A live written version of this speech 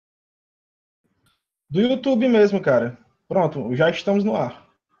Do YouTube mesmo, cara. Pronto, já estamos no ar.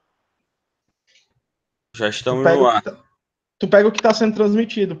 Já estamos no ar. Tu pega o que está sendo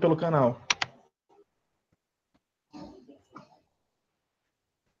transmitido pelo canal.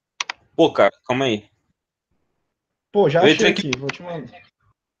 Pô, cara, calma aí. Pô, já Eu achei entrei aqui, vou te mandar.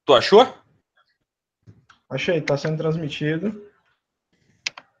 Tu achou? Achei, tá sendo transmitido.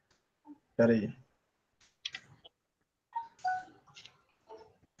 Pera aí.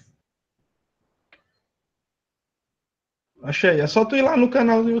 Achei, é só tu ir lá no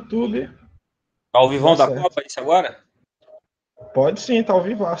canal do YouTube. Ao Que dá Vivão da certo. Copa, isso agora? Pode sim, tá ao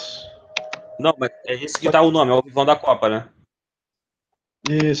vivaço. Não, mas é esse que tá o nome, é o Vivão da Copa, né?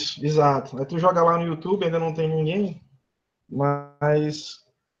 Isso, exato. Aí tu joga lá no YouTube, ainda não tem ninguém, mas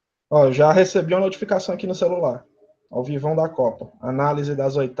ó, já recebi uma notificação aqui no celular. Ao Vivão da Copa. Análise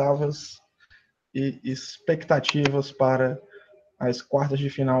das oitavas e expectativas para as quartas de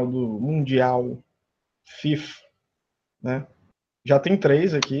final do Mundial FIFA, né? Já tem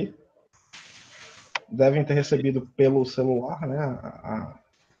 3 aqui. Devem ter recebido pelo celular, né?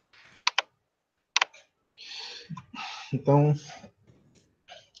 Então,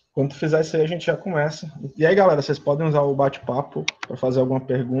 quando fizer isso aí, a gente já começa. E aí, galera, vocês podem usar o bate-papo para fazer alguma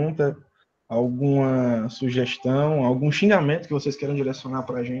pergunta, alguma sugestão, algum xingamento que vocês queiram direcionar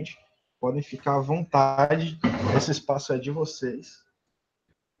para a gente. Podem ficar à vontade. Esse espaço é de vocês.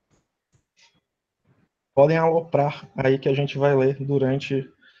 Podem aloprar aí que a gente vai ler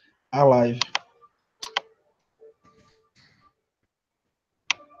durante a live.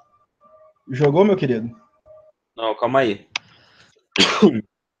 Jogou, meu querido? Não, calma aí.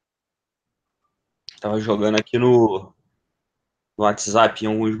 Tava jogando aqui no WhatsApp em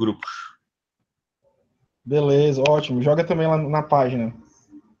alguns grupos. Beleza, ótimo. Joga também lá na página.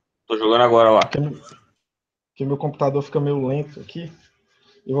 Tô jogando agora lá. Porque meu computador fica meio lento aqui.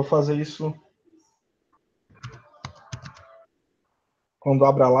 Eu vou fazer isso quando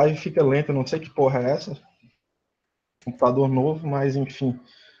abre a live, fica lento. Não sei que porra é essa. Computador novo, mas enfim.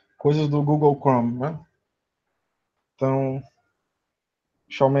 Coisas do Google Chrome, né? Então,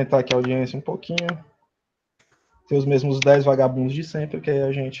 deixa eu aumentar aqui a audiência um pouquinho. Ter os mesmos 10 vagabundos de sempre, que aí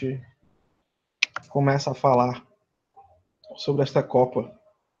a gente começa a falar sobre esta Copa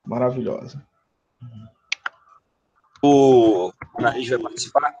maravilhosa. O Análise vai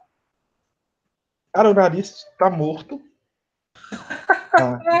participar? Cara, o nariz tá morto.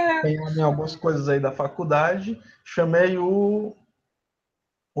 Tá empenhado em algumas coisas aí da faculdade. Chamei o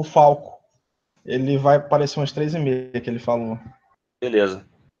Falco. Ele vai aparecer umas 3h30 que ele falou. Beleza.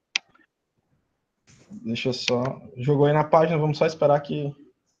 Deixa eu só. Jogou aí na página, vamos só esperar que.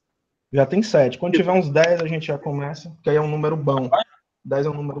 Já tem 7. Quando tiver uns 10, a gente já começa, porque aí é um número bom. 10 é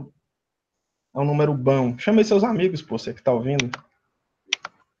um número bom. Chama aí seus amigos, pô, você que tá ouvindo.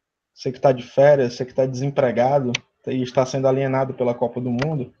 Você que tá de férias, você que tá desempregado e está sendo alienado pela Copa do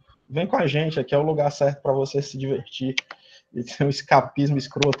Mundo. Vem com a gente, aqui é o lugar certo para você se divertir e ter um escapismo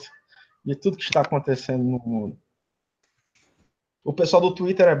escroto de tudo que está acontecendo no mundo. O pessoal do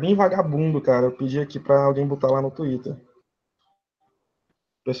Twitter é bem vagabundo, cara. Eu pedi aqui para alguém botar lá no Twitter.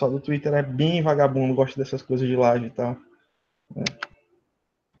 O pessoal do Twitter é bem vagabundo, gosta dessas coisas de live e tal.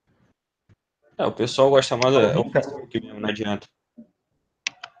 O pessoal gosta mais Tá é o ouvindo, cara? Facebook mesmo, não adianta.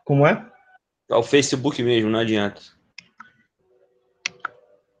 Como é? É o Facebook mesmo, não adianta.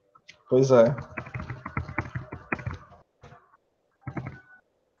 Pois é.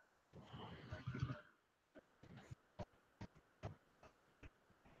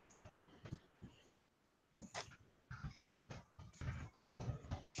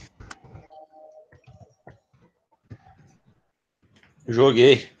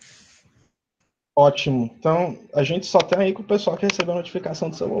 Joguei. Ótimo. Então, a gente só tem aí com o pessoal que recebeu a notificação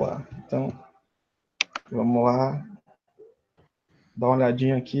do celular. Então, vamos lá. Dá uma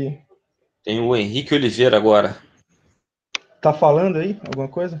olhadinha aqui. Tem o Henrique Oliveira agora. Tá falando aí alguma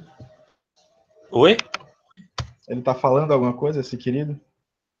coisa? Oi? Ele tá falando alguma coisa, esse querido?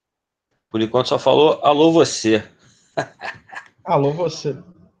 Por enquanto só falou alô você. Alô, você.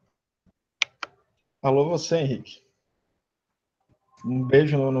 Alô, você, Henrique. Um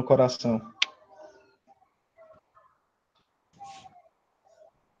beijo no coração.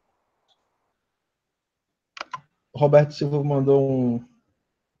 O Roberto Silva mandou um.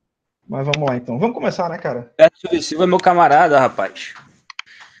 Mas vamos lá, então. Vamos começar, né, cara? Beto Silva é meu camarada, rapaz.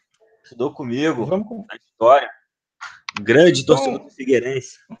 Estudou comigo Vamos. na história. Grande torcedor Então, do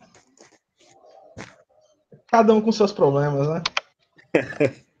Figueirense. cada um com seus problemas, né?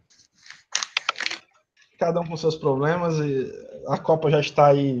 Cada um com seus problemas. E a Copa já está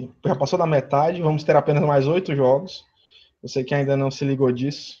aí, já passou da metade. Vamos ter apenas mais 8 jogos. Você que ainda não se ligou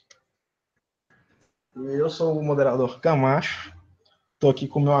disso. Eu sou o moderador Camacho. Estou aqui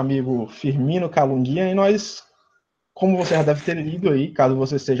com meu amigo Firmino Calunguinha e nós, como você já deve ter lido aí, caso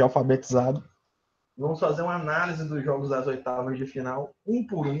você seja alfabetizado, vamos fazer uma análise dos jogos das oitavas de final, um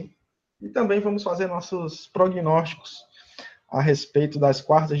por um, e também vamos fazer nossos prognósticos a respeito das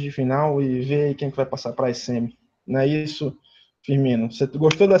quartas de final e ver aí quem vai passar para a semi. Não é isso, Firmino? Você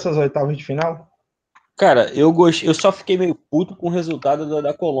gostou dessas oitavas de final? Cara, eu só fiquei meio puto com o resultado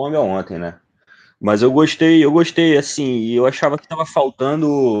da Colômbia ontem, né? Mas eu gostei, assim, e eu achava que tava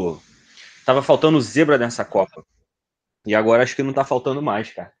faltando zebra nessa Copa. E agora acho que não tá faltando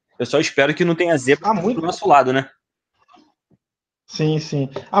mais, cara. Eu só espero que não tenha zebra Há pro muito, nosso lado, né? sim, sim.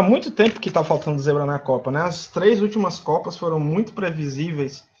 Há muito tempo que está faltando zebra na Copa, né? As três últimas Copas foram muito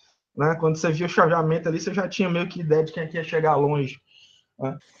previsíveis, né? Quando você viu o chaveamento ali, você já tinha meio que ideia de quem é que ia chegar longe,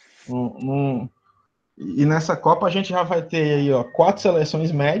 né? E nessa Copa a gente já vai ter aí, ó, quatro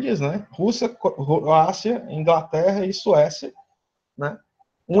seleções médias, né? Rússia, Croácia, Inglaterra e Suécia, né?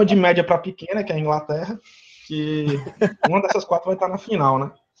 Uma de média para pequena, que é a Inglaterra, que uma dessas quatro vai estar na final,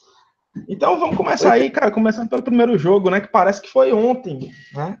 né? Então vamos começar aí, cara, começando pelo primeiro jogo, né? Que parece que foi ontem,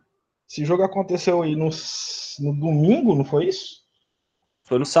 né? Esse jogo aconteceu aí no domingo, não foi isso?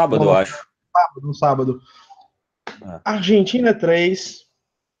 Foi no sábado, Não, eu no acho. sábado, no sábado. É. Argentina 3,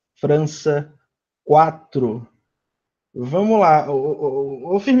 França 4. Vamos lá,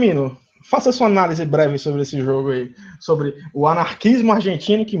 ô Firmino, faça sua análise breve sobre esse jogo aí, sobre o anarquismo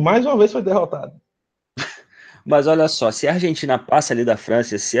argentino que mais uma vez foi derrotado. Mas olha só, se a Argentina passa ali da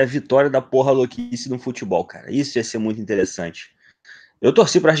França, ia ser a vitória da porra louquice no futebol, cara. Isso ia ser muito interessante. Eu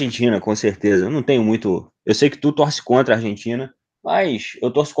torci pra Argentina, com certeza. Eu não tenho muito. Eu sei que tu torce contra a Argentina, mas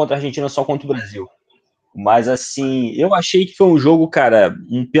eu torço contra a Argentina só contra o Brasil. Mas assim, eu achei que foi um jogo, cara,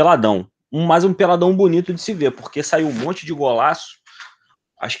 um peladão. Mais um peladão bonito de se ver, porque saiu um monte de golaço.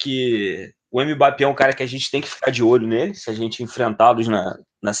 Acho que o Mbappé é um cara que a gente tem que ficar de olho nele, se a gente enfrentá-los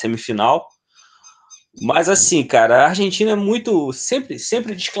na semifinal. Mas assim, cara, a Argentina é muito sempre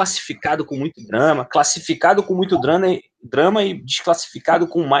desclassificado com muito drama, classificado com muito drama e desclassificado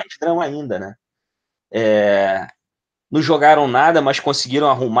com mais drama ainda, né? Não jogaram nada, mas conseguiram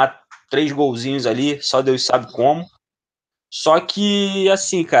arrumar 3 golzinhos ali, só Deus sabe como. Só que,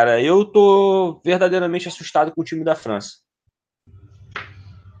 assim, cara, eu tô verdadeiramente assustado com o time da França.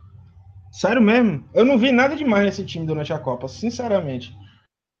 Sério mesmo, eu não vi nada demais nesse time durante a Copa, sinceramente.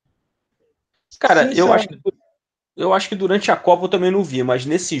 Cara, eu acho que, Sinceramente. eu acho que durante a Copa eu também não vi, mas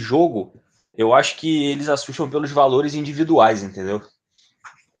nesse jogo eu acho que eles assustam pelos valores individuais, entendeu?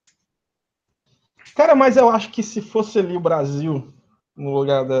 Cara, mas eu acho que se fosse ali o Brasil, no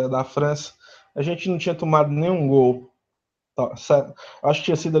lugar da França, a gente não tinha tomado nenhum gol. Tá, acho que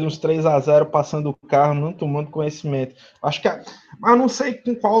tinha sido ali uns 3-0 passando o carro, não tomando conhecimento. Acho que. Mas não sei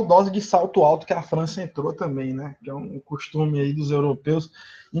com qual dose de salto alto que a França entrou também, né? Que é um costume aí dos europeus,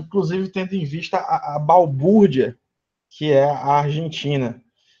 inclusive tendo em vista a balbúrdia que é a Argentina,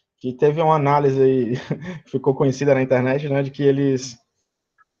 que teve uma análise aí, ficou conhecida na internet, né? De que eles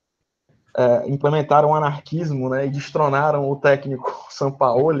implementaram o anarquismo, né? E destronaram o técnico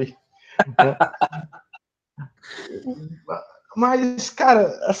Sampaoli, né? Mas, cara,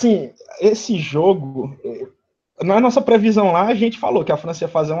 assim, esse jogo, na nossa previsão lá, a gente falou que a França ia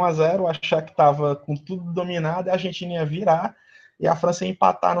fazer 1-0, achar que estava com tudo dominado, a Argentina ia virar e a França ia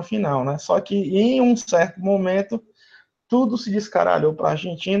empatar no final, né? Só que em um certo momento, tudo se descaralhou para a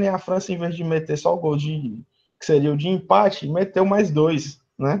Argentina e a França, em vez de meter só o gol que seria o de empate, meteu mais dois,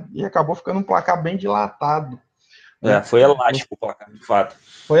 né? E acabou ficando um placar bem dilatado, É, né? foi elástico o placar, de fato.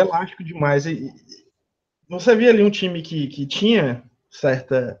 Foi elástico demais. E você via ali um time que tinha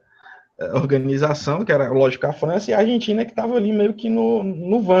certa organização, que era, lógico, a França, e a Argentina que estava ali meio que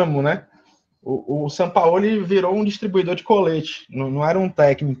no vamos, né? O Sampaoli virou um distribuidor de colete, não era um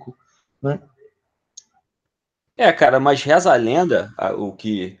técnico, né? É, cara, mas reza a lenda, o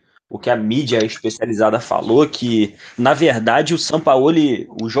que a mídia especializada falou, que, na verdade, o Sampaoli,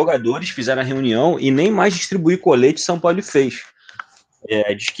 os jogadores fizeram a reunião e nem mais distribuir colete o Sampaoli fez.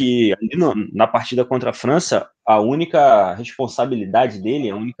 Diz que ali na partida contra a França, a única responsabilidade dele,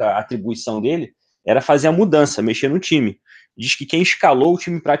 a única atribuição dele, era fazer a mudança, mexer no time. Diz que quem escalou o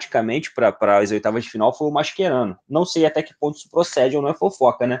time praticamente para as oitavas de final foi o Mascherano. Não sei até que ponto isso procede ou não é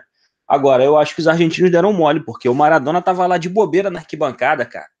fofoca, né? Agora, eu acho que os argentinos deram mole, porque o Maradona tava lá de bobeira na arquibancada,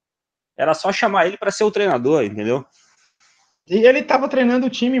 cara. Era só chamar ele para ser o treinador, entendeu? E ele estava treinando o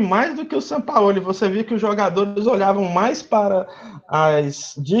time mais do que o Sampaoli. Você via que os jogadores olhavam mais para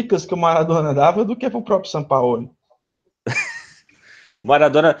as dicas que o Maradona dava do que para o próprio Sampaoli. O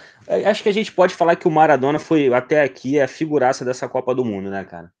Maradona. Acho que a gente pode falar que o Maradona foi até aqui a figuraça dessa Copa do Mundo, né,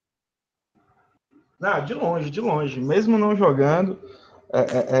 cara? Não, de longe. Mesmo não jogando,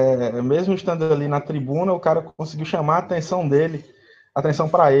 mesmo estando ali na tribuna, o cara conseguiu chamar a atenção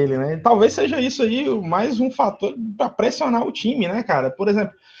para ele, né? E talvez seja isso aí mais um fator para pressionar o time, né, cara? Por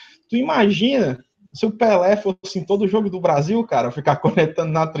exemplo, tu imagina se o Pelé fosse em todo jogo do Brasil, cara, ficar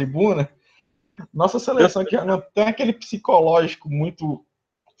conectando na tribuna, nossa seleção que já não tem aquele psicológico muito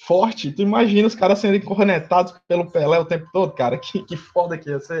forte, tu imagina os caras sendo cornetados pelo Pelé o tempo todo, cara, que foda que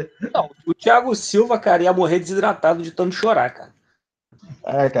ia ser. Não, o Thiago Silva, cara, ia morrer desidratado de tanto chorar, cara.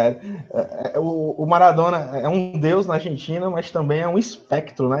 Cara, o Maradona é um deus na Argentina, mas também é um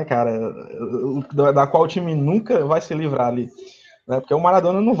espectro, né, cara, da qual o time nunca vai se livrar ali, né, porque o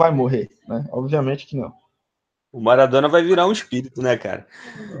Maradona não vai morrer, né, obviamente que não. O Maradona vai virar um espírito, né, cara?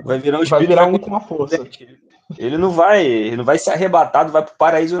 Vai virar um Vai espírito e virar vai um com continuar a força. presente. Ele não vai ser arrebatado, vai pro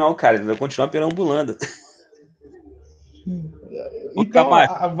paraíso, não, cara. Ele vai continuar perambulando. Ô, Então,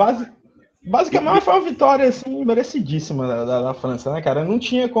 Camacho, basicamente foi uma vitória assim, merecidíssima da França, né, cara? Não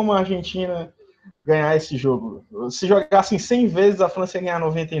tinha como a Argentina ganhar esse jogo. Se jogassem 100 vezes, a França ia ganhar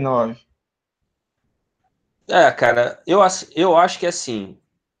 99. cara, eu acho que assim,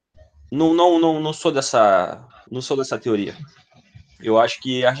 não sou dessa teoria. Eu acho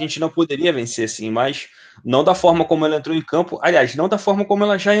que a Argentina poderia vencer, sim, mas não da forma como ela entrou em campo. Aliás, não da forma como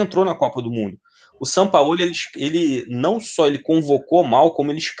ela já entrou na Copa do Mundo. O Sampaoli, ele não só ele convocou mal,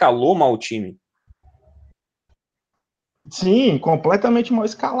 como ele escalou mal o time. Sim, completamente mal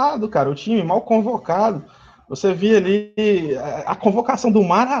escalado, cara. O time mal convocado. Você via ali a convocação do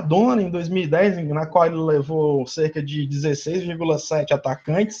Maradona em 2010, na qual ele levou cerca de 16,7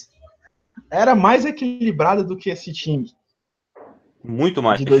 atacantes, era mais equilibrada do que esse time Muito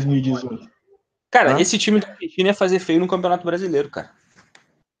mais. de 2018. Cara, Né? esse time da Argentina ia fazer feio no Campeonato Brasileiro, cara.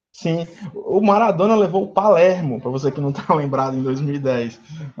 Sim, o Maradona levou o Palermo, para você que não está lembrado, em 2010.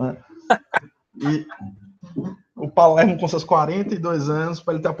 Né? E o Palermo com seus 42 anos,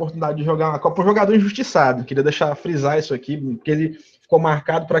 para ele ter a oportunidade de jogar uma Copa, um jogador injustiçado. Queria deixar frisar isso aqui, porque ele ficou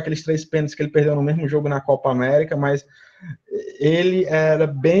marcado por aqueles 3 pênaltis que ele perdeu no mesmo jogo na Copa América, mas ele era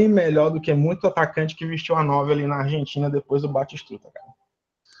bem melhor do que muito atacante que vestiu a 9 ali na Argentina depois do Batistuta, cara.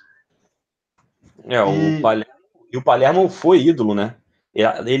 O Palermo foi ídolo, né?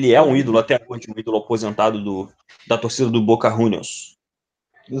 Ele é um Foi, ídolo até hoje, um ídolo aposentado da torcida do Boca Juniors.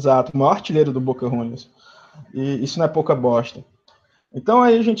 exato, o maior artilheiro do Boca Juniors. E isso não é pouca bosta. Então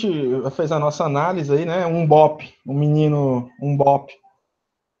aí a gente fez a nossa análise aí, né? Um Bop, um Bop,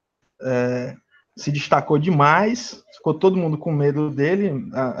 se destacou demais, ficou todo mundo com medo dele.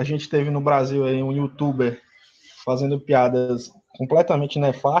 A gente teve no Brasil aí um youtuber fazendo piadas completamente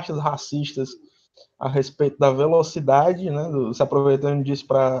nefastas, racistas, a respeito da velocidade, né? Se aproveitando disso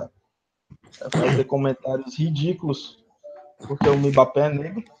para fazer comentários ridículos, porque o Mbappé é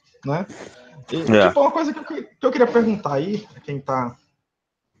negro, né? E, É. tipo, uma coisa que eu queria perguntar aí, quem está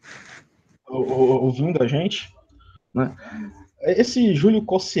ouvindo a gente, né? Esse Júlio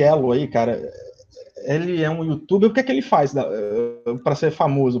Cossiello aí, cara, ele é um youtuber, o que é que ele faz para ser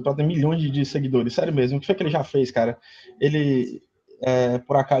famoso, para ter milhões de seguidores? Sério mesmo, o que foi que ele já fez, cara? Ele,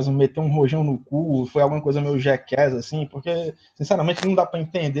 por acaso, meteu um rojão no cu, foi alguma coisa meio jackass, assim? Porque, sinceramente, não dá para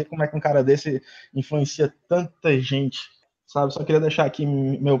entender como é que um cara desse influencia tanta gente, sabe? Só queria deixar aqui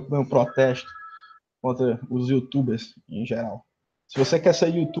meu protesto contra os youtubers em geral. Se você quer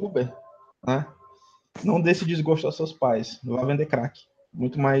ser youtuber, né, não dê esse desgosto aos seus pais, vá vender crack,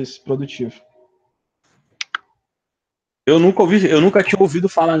 muito mais produtivo. Eu nunca tinha ouvido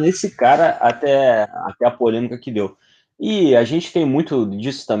falar nesse cara até a polêmica que deu. E a gente tem muito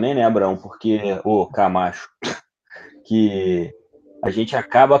disso também, né, Abraão? Porque, o Camacho, que a gente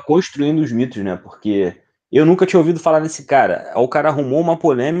acaba construindo os mitos, né? Porque eu nunca tinha ouvido falar nesse cara. O cara arrumou uma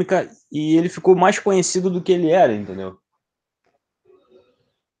polêmica e ele ficou mais conhecido do que ele era, entendeu?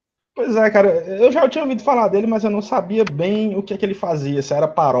 Pois é, cara, eu já tinha ouvido falar dele, mas eu não sabia bem o que é que ele fazia. Se era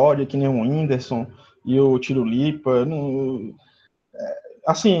paródia, que nem o Whindersson e o Tirulipa. Não...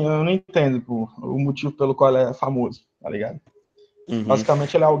 Assim, eu não entendo o motivo pelo qual ele é famoso, tá ligado? Uhum.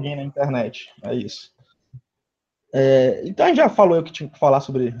 Basicamente, ele é alguém na internet, é isso. Então, a gente já falou eu que tinha que falar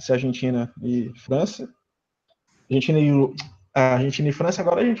sobre se Argentina e França. Argentina e França,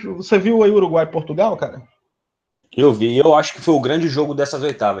 agora você viu aí Uruguai e Portugal, cara? Eu vi. Eu acho que foi o grande jogo dessas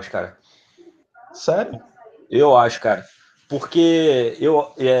oitavas, cara. Sério? Eu acho, cara. Porque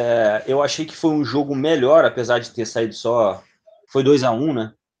eu achei que foi um jogo melhor, apesar de ter saído só. Foi 2-1,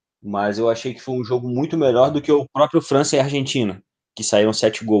 né? Mas eu achei que foi um jogo muito melhor do que o próprio França e Argentina, que saíram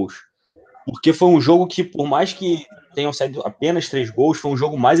 7 gols. Porque foi um jogo que, por mais que tenham saído apenas 3 gols, foi um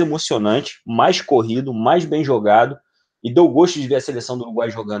jogo mais emocionante, mais corrido, mais bem jogado. E deu gosto de ver a seleção do Uruguai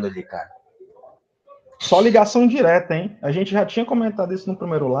jogando ali, cara. Só ligação direta, hein? A gente já tinha comentado isso no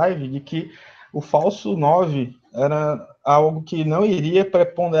primeiro live, de que o falso 9 era algo que não iria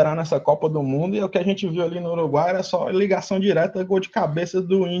preponderar nessa Copa do Mundo, e o que a gente viu ali no Uruguai era só ligação direta, gol de cabeça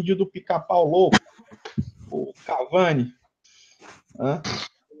do índio do pica-pau louco, o Cavani. Né?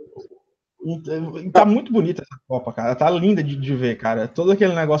 E tá muito bonita essa Copa, cara. Tá linda de ver, cara. Todo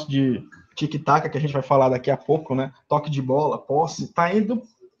aquele negócio de tic-tac que a gente vai falar daqui a pouco, né? Toque de bola, posse, tá indo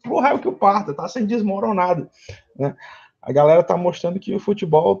pro raio que o parta, tá sendo desmoronado, né? A galera tá mostrando que o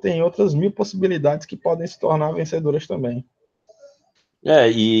futebol tem outras 1000 possibilidades que podem se tornar vencedoras também.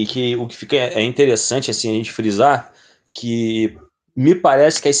 E que o que fica é interessante assim a gente frisar que me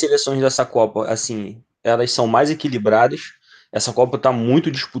parece que as seleções dessa Copa, assim, elas são mais equilibradas. Essa Copa está muito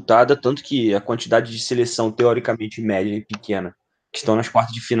disputada, tanto que a quantidade de seleção teoricamente média e pequena que estão nas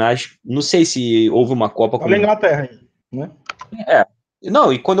quartas de finais, não sei se houve uma Copa Olha a com Inglaterra aí, né? é.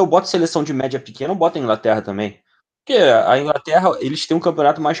 Não, e quando eu boto seleção de média pequena, eu boto a Inglaterra também. Porque a Inglaterra, eles têm um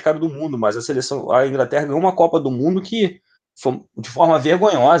campeonato mais caro do mundo, mas a Inglaterra ganhou uma Copa do Mundo que foi de forma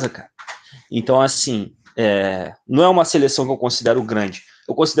vergonhosa, cara. Então, assim, não é uma seleção que eu considero grande.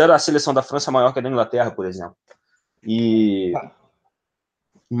 Eu considero a seleção da França maior que a da Inglaterra, por exemplo.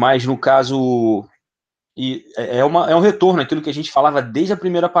 Mas no caso, é um retorno àquilo que a gente falava desde a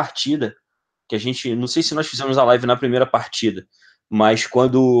primeira partida, que a gente, não sei se nós fizemos a live na primeira partida, mas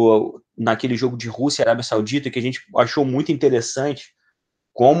quando naquele jogo de Rússia e Arábia Saudita, que a gente achou muito interessante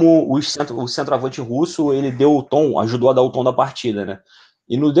como o centroavante russo ele deu o tom, ajudou a dar o tom da partida, né?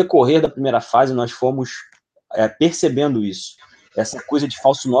 E no decorrer da primeira fase nós fomos percebendo isso, essa coisa de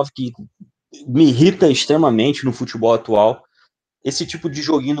falso 9 que me irrita extremamente no futebol atual. Esse tipo de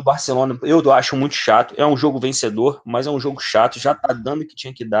joguinho do Barcelona eu acho muito chato. É um jogo vencedor, mas é um jogo chato, já tá dando o que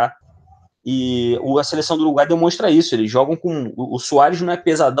tinha que dar. E a seleção do Uruguai demonstra isso. Eles jogam com. O Suárez não é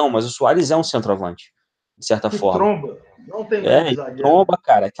pesadão, mas o Suárez é um centroavante, de certa Que forma. tromba. Não tem medo de E zagueiro. tromba,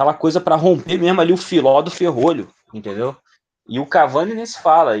 cara. Aquela coisa para romper mesmo ali o filó do ferrolho, entendeu? E o Cavani nem se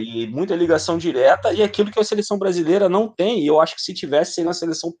fala. E muita ligação direta. E aquilo que a seleção brasileira não tem. E eu acho que se tivesse, seria uma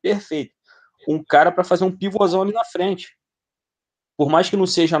seleção perfeita. Um cara para fazer um pivôzão ali na frente. Por mais que não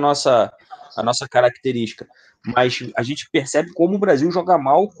seja a nossa característica. Mas a gente percebe como o Brasil joga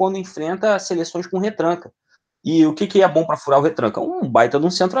mal quando enfrenta seleções com retranca. E o que é bom para furar o retranca? Um baita de um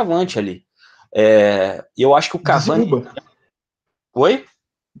centroavante ali. Eu acho que o Cavani. Desuba. Oi?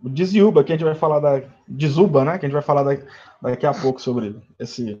 O Desuba, que a gente vai falar da. Desuba, né? Que a gente vai falar daqui a pouco sobre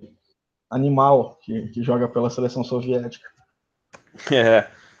esse animal que joga pela seleção soviética. É.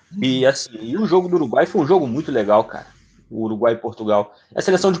 E assim, e o jogo do Uruguai foi um jogo muito legal, cara. O Uruguai e Portugal. A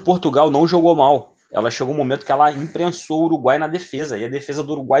seleção de Portugal não jogou mal. Ela chegou um momento que ela imprensou o Uruguai na defesa. E a defesa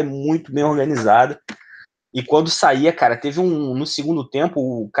do Uruguai muito bem organizada. E quando saía, cara, teve no segundo tempo,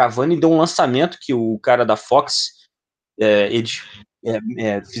 o Cavani deu um lançamento que o cara da Fox, eles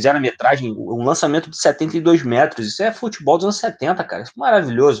fizeram a metragem, um lançamento de 72 metros. Isso é futebol dos anos 70, cara. Isso é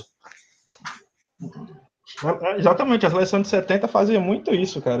maravilhoso. Exatamente, a seleção de 70 fazia muito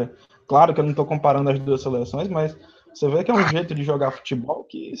isso, cara. Claro que eu não estou comparando as duas seleções, mas você vê que é um jeito de jogar futebol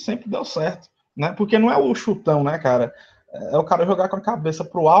que sempre deu certo, né? Porque não é o chutão, né, cara? É o cara jogar com a cabeça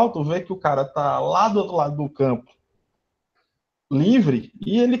pro alto, ver que o cara tá lá do outro lado do campo, livre,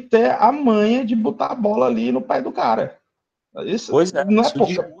 e ele ter a manha de botar a bola ali no pé do cara. Isso Pois é, não é isso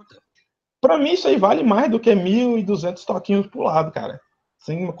pouca. disputa. Para mim, isso aí vale mais do que 1.200 toquinhos pro lado, cara.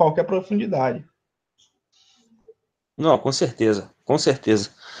 Sem qualquer profundidade. Não, com certeza, com certeza.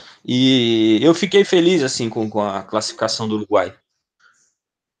 E eu fiquei feliz, assim, com a classificação do Uruguai.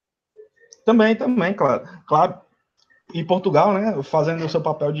 Também, claro. Claro, e Portugal, né, fazendo o seu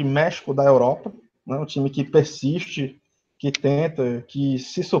papel de México da Europa, né, um time que persiste, que tenta, que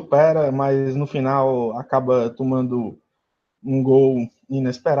se supera, mas no final acaba tomando um gol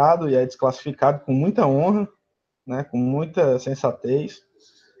inesperado e é desclassificado com muita honra, né, com muita sensatez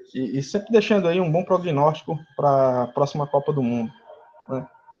e sempre deixando aí um bom prognóstico para a próxima Copa do Mundo. Né.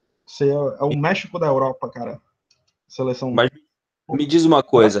 Você é o México da Europa, cara. Seleção. Mas me diz uma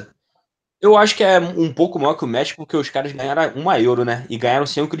coisa, eu acho que é um pouco maior que o México, porque os caras ganharam uma Euro, né? E ganharam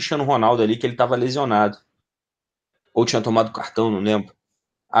sem o Cristiano Ronaldo ali, que ele tava lesionado. Ou tinha tomado cartão, não lembro.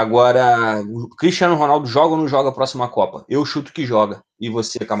 Agora, o Cristiano Ronaldo joga ou não joga a próxima Copa? Eu chuto que joga. E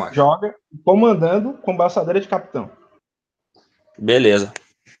você, Camacho? Joga comandando com braçadeira de capitão. Beleza.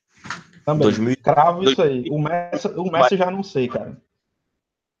 Também. 2000, Cravo isso aí. 2000, O Messi já não sei, cara.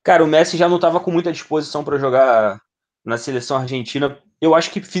 cara, o Messi já não estava com muita disposição para jogar na seleção argentina. Eu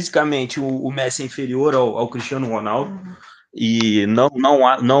acho que fisicamente o Messi é inferior ao Cristiano Ronaldo. E não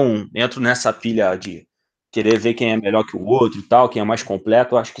entro nessa pilha de querer ver quem é melhor que o outro e tal, quem é mais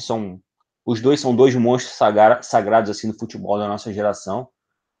completo. Eu acho que são Os dois são dois monstros sagrados assim no futebol da nossa geração,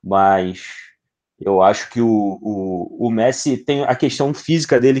 mas eu acho que o Messi tem a questão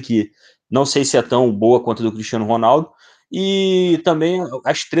física dele, que não sei se é tão boa quanto a do Cristiano Ronaldo, e também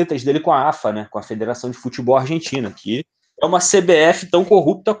as tretas dele com a AFA, né, com a Federação de Futebol Argentina, que é uma CBF tão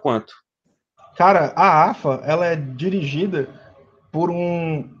corrupta quanto. Cara, a AFA, ela é dirigida por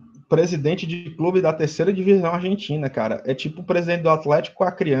um presidente de clube da terceira divisão argentina, cara. É tipo o presidente do Atlético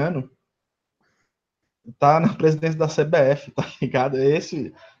Acreano, tá na presidência da CBF, tá ligado?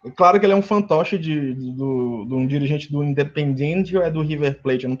 Claro que ele é um fantoche de um dirigente do Independiente ou é do River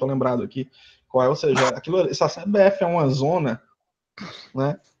Plate, eu não tô lembrado aqui qual é, ou seja, essa CBF é uma zona,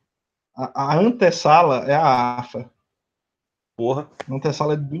 né? A antessala é a AFA. Porra. A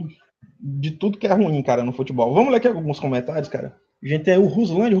antessala é de tudo que é ruim, cara, no futebol. Vamos ler aqui alguns comentários, cara. A gente tem o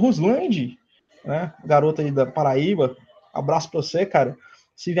Ruslande, né? Garota aí da Paraíba. Abraço pra você, cara.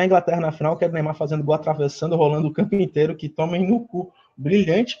 Se vier a Inglaterra na final, quero Neymar fazendo gol atravessando, rolando o campo inteiro, que tomem no cu.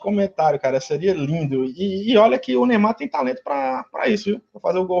 Brilhante comentário, cara. Seria lindo. E olha que o Neymar tem talento para isso, viu? Pra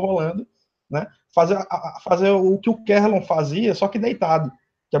fazer o gol rolando, né? Fazer o que o Kerlon fazia, só que deitado,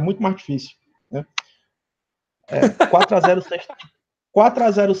 que é muito mais difícil, né? 4x0 sexta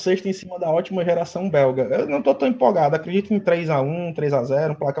 4x0 sexta em cima da ótima geração belga. Eu não tô tão empolgado. Acredito em 3x1,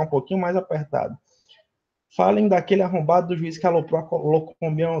 3x0, um placar um pouquinho mais apertado. Falem daquele arrombado do juiz que aloprou a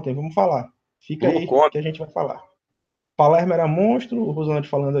Colômbia ontem. Vamos falar. Fica Vamos aí contra. que a gente vai falar. Palermo era monstro, o Rosante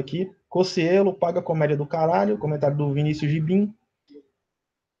falando aqui. Cocielo paga comédia do caralho. Comentário do Vinícius Gibim.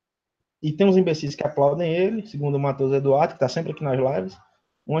 E tem uns imbecis que aplaudem ele, segundo o Matheus Eduardo, que tá sempre aqui nas lives.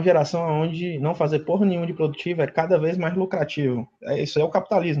 Uma geração onde não fazer porra nenhuma de produtivo é cada vez mais lucrativo. Isso é o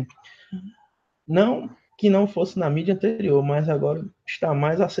capitalismo. Não que não fosse na mídia anterior, mas agora está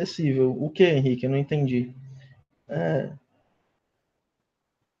mais acessível. O que, Henrique? Eu não entendi.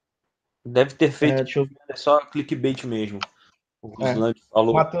 Deve ter feito Deixa eu... só clickbait mesmo. O É. Ruslan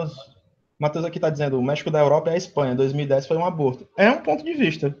falou. Matheus aqui está dizendo, o México da Europa é a Espanha, 2010 foi um aborto. É um ponto de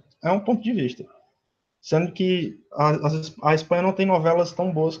vista. É um ponto de vista. Sendo que a Espanha não tem novelas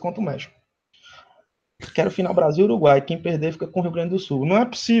tão boas quanto o México. Quero final Brasil e Uruguai. Quem perder fica com o Rio Grande do Sul. Não é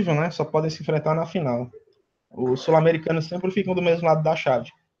possível, né? Só podem se enfrentar na final. Os sul-americanos sempre ficam do mesmo lado da chave.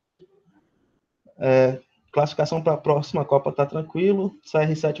 Classificação para a próxima Copa tá tranquilo.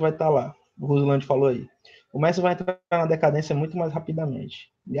 CR7 vai estar lá. O Rusland falou aí. O Messi vai entrar na decadência muito mais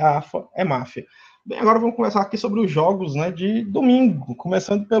rapidamente. E a AFA é máfia. Bem, agora vamos conversar aqui sobre os jogos, né, de domingo.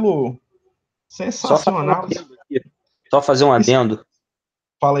 Começando pelo sensacional. Só fazer um adendo.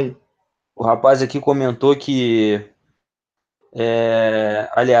 Fala aí. O rapaz aqui comentou que,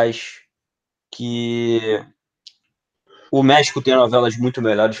 aliás, que o México tem novelas muito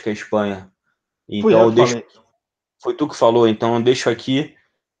melhores que a Espanha. Fui Então eu que falei. foi tu que falou, então eu deixo aqui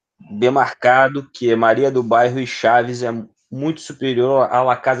demarcado que Maria do Bairro e Chaves é muito superior à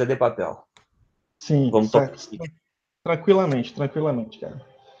La Casa de Papel. Sim, Vamos tocar. tranquilamente, cara.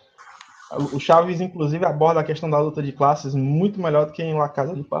 O Chaves, inclusive, aborda a questão da luta de classes muito melhor do que em La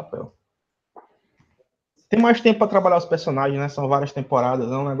Casa de Papel. Tem mais tempo para trabalhar os personagens, né? São várias temporadas,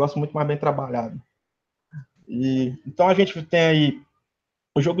 é um negócio muito mais bem trabalhado. Então a gente tem aí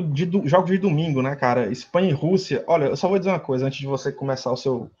o jogos de domingo, né, cara? Espanha e Rússia. Olha, eu só vou dizer uma coisa antes de você começar o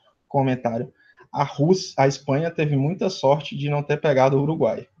seu comentário. A Espanha teve muita sorte de não ter pegado o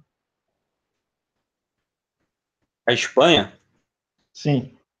Uruguai. A Espanha?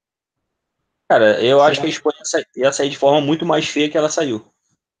 Sim. Cara, eu acho que a Certo. Espanha ia sair de forma muito mais feia que ela saiu.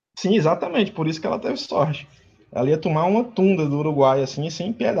 Sim, exatamente. Por isso que ela teve sorte. Ela ia tomar uma tunda do Uruguai, assim,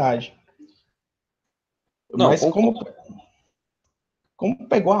 sem piedade. Não, Mas concordo. como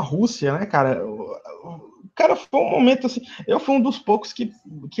pegou a Rússia, né, cara? Cara, foi um momento assim. Eu fui um dos poucos que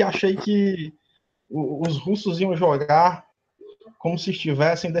achei que os russos iam jogar como se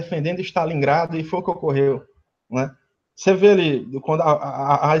estivessem defendendo Stalingrado, e foi o que ocorreu, né? Você vê ali, quando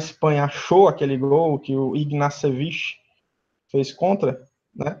a Espanha achou aquele gol que o Ignacevich fez contra,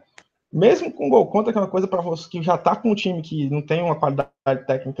 né? Mesmo com gol contra, que é uma coisa para você que já está com um time que não tem uma qualidade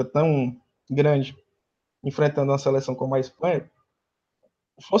técnica tão grande, enfrentando uma seleção como a Espanha,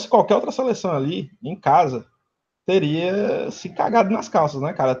 fosse qualquer outra seleção ali, em casa, teria se cagado nas calças,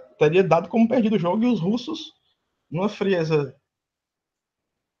 né, cara? Teria dado como perdido o jogo, e os russos, numa frieza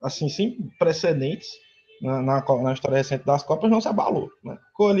assim, sem precedentes na história recente das Copas, não se abalou, né?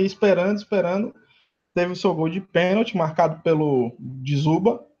 Ficou ali esperando, teve o seu gol de pênalti, marcado pelo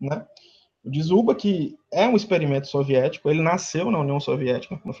Dzuba, né? O Dzuba, que é um experimento soviético, ele nasceu na União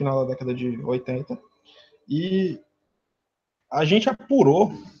Soviética, no final da década de 80, e a gente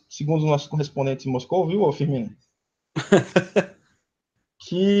apurou, segundo os nossos correspondentes em Moscou, viu, Firmino?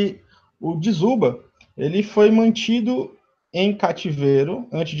 Que O Dzyuba, ele foi mantido em cativeiro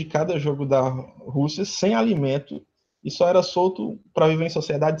antes de cada jogo da Rússia, sem alimento, e só era solto para viver em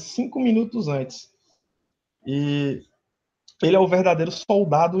sociedade 5 minutos antes. E ele é o verdadeiro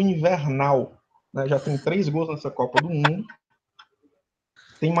soldado invernal. Né? Já tem 3 gols nessa Copa do Mundo.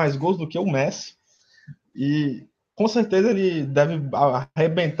 Tem mais gols do que o Messi. E com certeza ele deve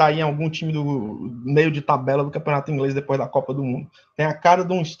arrebentar em algum time do meio de tabela do campeonato inglês depois da Copa do Mundo. Tem a cara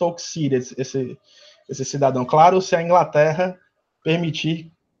de um Stoke City, esse cidadão. Claro, se a Inglaterra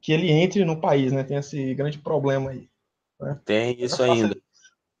permitir que ele entre no país, né? Tem esse grande problema aí. Né? Tem isso ainda. O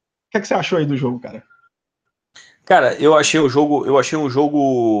que é que você achou aí do jogo, cara? Cara, eu achei um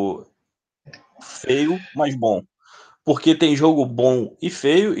jogo feio, mas bom. Porque tem jogo bom e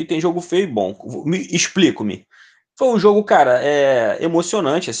feio, e tem jogo feio e bom. Explico-me. Foi um jogo, cara,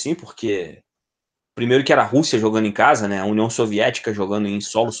 emocionante, assim, porque primeiro que era a Rússia jogando em casa, né? A União Soviética jogando em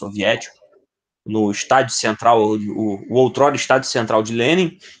solo soviético, no estádio central, o outrora estádio central de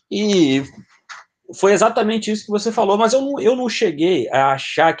Lenin, e foi exatamente isso que você falou, mas eu não cheguei a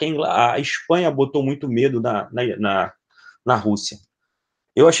achar que a Espanha botou muito medo na Rússia.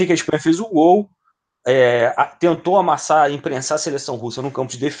 Eu achei que a Espanha fez o gol, tentou amassar, imprensar a seleção russa no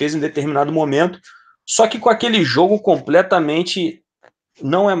campo de defesa em determinado momento, só que com aquele jogo completamente,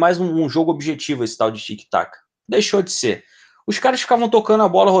 não é mais um jogo objetivo esse tal de tic-tac. Deixou de ser. Os caras ficavam tocando a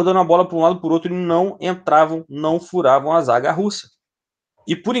bola, rodando a bola para um lado para o outro e não entravam, não furavam a zaga russa.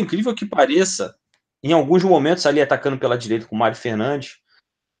 E por incrível que pareça, em alguns momentos ali atacando pela direita com o Mário Fernandes,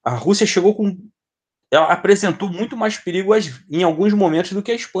 a Rússia chegou com. Ela apresentou muito mais perigo em alguns momentos do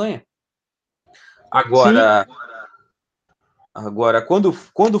que a Espanha. Sim, Agora,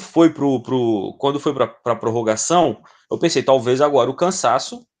 quando foi para a prorrogação, eu pensei, talvez agora o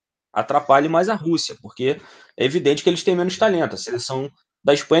cansaço atrapalhe mais a Rússia, porque é evidente que eles têm menos talento. A seleção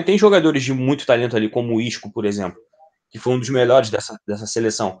da Espanha tem jogadores de muito talento ali, como o Isco, por exemplo, que foi um dos melhores dessa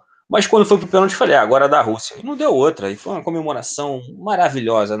seleção. Mas quando foi pro pênalti, eu falei, agora é da Rússia. E não deu outra. E foi uma comemoração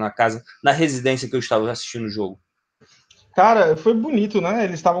maravilhosa na residência que eu estava assistindo o jogo. cara, foi bonito, né?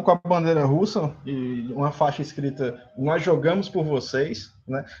 Eles estavam com a bandeira russa e uma faixa escrita "Nós jogamos por vocês",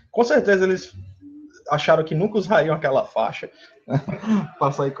 né? Com certeza eles acharam que nunca usariam aquela faixa, né?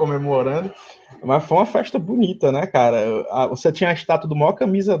 Pra sair comemorando. Mas foi uma festa bonita, né, cara? Você tinha a estátua do maior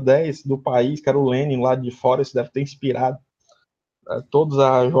camisa 10 do país, que era o Lenin, lá de fora, isso deve ter inspirado todos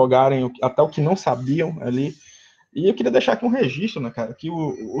a jogarem até o que não sabiam ali. E eu queria deixar aqui um registro, né, cara, que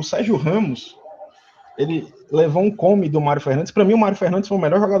o Sérgio Ramos, ele levou um come do Mário Fernandes. Para mim, o Mário Fernandes foi o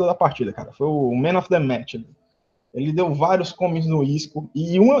melhor jogador da partida, cara. Foi o man of the match. Ele deu vários comes no Isco.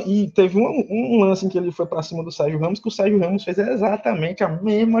 E teve um lance em que ele foi para cima do Sérgio Ramos, que o Sérgio Ramos fez exatamente a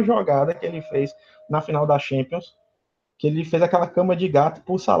mesma jogada que ele fez na final da Champions, que ele fez aquela cama de gato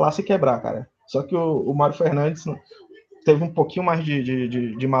pro Salah se quebrar, cara. Só que o Mário Fernandes teve um pouquinho mais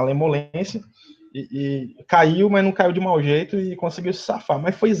de malemolência e caiu, mas não caiu de mau jeito e conseguiu se safar.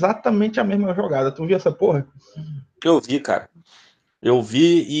 Mas foi exatamente a mesma jogada. Tu viu essa porra? Eu vi, cara. Eu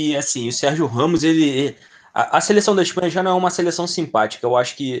vi e, assim, o Sérgio Ramos, a seleção da Espanha já não é uma seleção simpática. Eu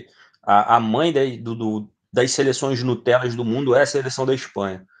acho que a mãe das seleções Nutelas do mundo é a seleção da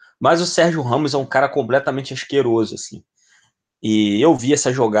Espanha. Mas o Sérgio Ramos é um cara completamente asqueroso, assim. E eu vi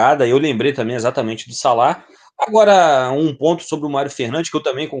essa jogada, eu lembrei também exatamente do Salah. Agora, um ponto sobre o Mário Fernandes, que eu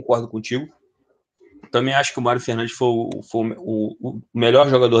também concordo contigo. Também acho que o Mário Fernandes foi o melhor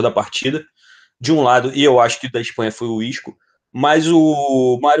jogador da partida. De um lado, e eu acho que o da Espanha foi o Isco, mas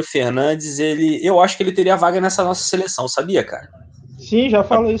o Mário Fernandes, eu acho que ele teria vaga nessa nossa seleção, sabia, cara? Sim, já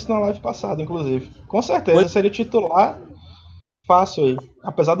falei isso na live passada, inclusive. Com Pois- certeza, seria titular fácil aí.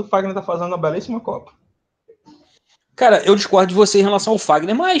 Apesar do Fagner estar fazendo uma belíssima Copa. Cara, eu discordo de você em relação ao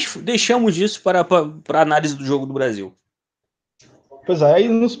Fagner, mas deixamos isso para análise do jogo do Brasil. Pois é, e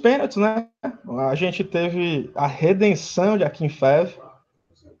nos pênaltis, né? A gente teve a redenção de Akinfev,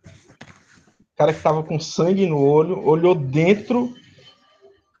 cara que tava com sangue no olho, olhou dentro,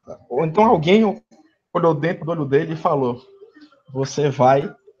 ou então alguém olhou dentro do olho dele e falou: Você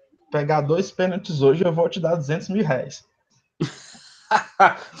vai pegar 2 pênaltis hoje, eu vou te dar 200 mil reais.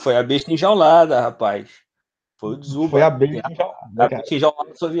 Foi a besta enjaulada, rapaz. Foi o Foi Dzuba. a besta enjaulada, A cara. besta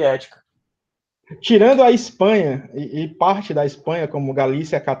enjaulada soviética. Tirando a Espanha e parte da Espanha, como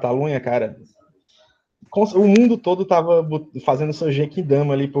Galícia e Catalunha, cara, o mundo todo tava fazendo seu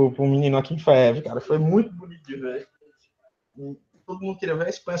Gequidama ali pro menino aqui em Feve, cara. Foi muito bonito de ver. E todo mundo queria ver a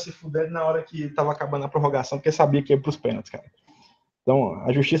Espanha se fuder na hora que tava acabando a prorrogação, porque sabia que ia pros pênaltis, cara. Então,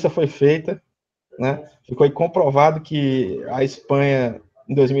 a justiça foi feita, né? Ficou aí comprovado que a Espanha,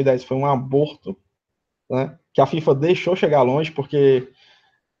 em 2010, foi um aborto, né? Que a FIFA deixou chegar longe, porque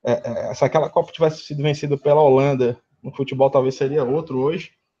Se aquela Copa tivesse sido vencida pela Holanda, no futebol talvez seria outro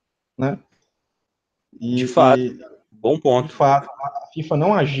hoje, né? De fato, E bom de ponto. fato, a FIFA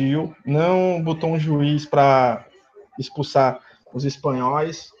não agiu, não botou um juiz para expulsar os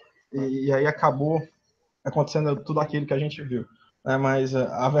espanhóis, e aí acabou acontecendo tudo aquilo que a gente viu. Mas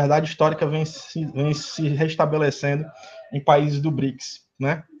a verdade histórica vem se restabelecendo em países do BRICS.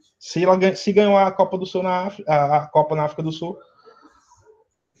 Né? Se ganhou a Copa do Sul a Copa na África do Sul,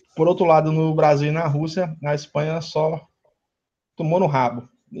 por outro lado, no Brasil e na Rússia, a Espanha só tomou no rabo.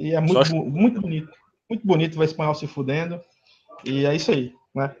 E é muito bonito. Muito bonito ver o espanhol se fudendo. E é isso aí.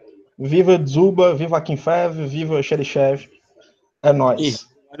 Né? Viva Dzuba, viva Akinfev, viva Xerichev. É E nóis.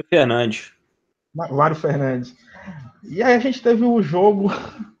 Mário Fernandes. Mário Fernandes. E aí a gente teve o jogo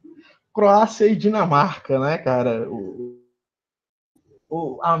Croácia e Dinamarca, né, cara?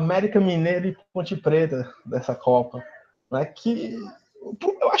 O América Mineiro e Ponte Preta dessa Copa. Né, que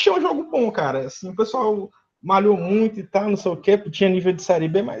eu achei um jogo bom, cara. Assim, o pessoal malhou muito e tal, não sei o quê, tinha nível de Série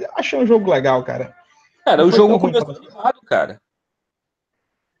B, mas eu achei um jogo legal, cara. Cara, Não o foi tão jogo ruim. começou animado, cara.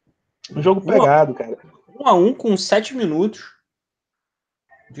 Um jogo pegado, cara. 1-1 com 7 minutos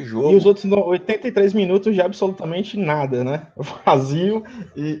de E os jogo. outros 83 minutos de absolutamente nada, né? Vazio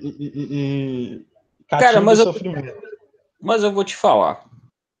e Cara, catimbo e sofrimento. mas eu vou te falar.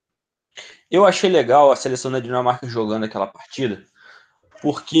 Eu achei legal a seleção da Dinamarca jogando aquela partida,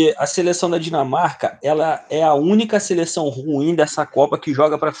 porque a seleção da Dinamarca, ela é a única seleção ruim dessa Copa que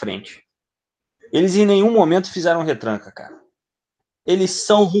joga pra frente. Eles em nenhum momento fizeram retranca, cara. Eles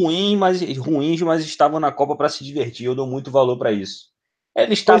são ruins, mas estavam na Copa para se divertir. Eu dou muito valor para isso. Eles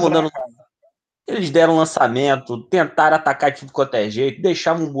Pois estavam é, dando, eles deram lançamento, tentaram atacar de tudo quanto é jeito,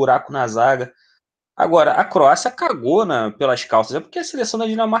 deixavam um buraco na zaga. Agora, a Croácia cagou pelas calças. É porque a seleção da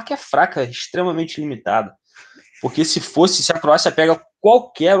Dinamarca é fraca, extremamente limitada. Porque se a Croácia pega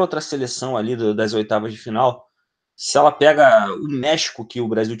qualquer outra seleção ali das oitavas de final, se ela pega o México que o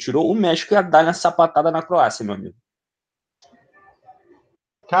Brasil tirou, o México ia dar uma sapatada na Croácia, meu amigo.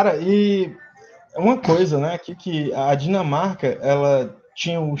 cara, e uma coisa, né, que a Dinamarca, ela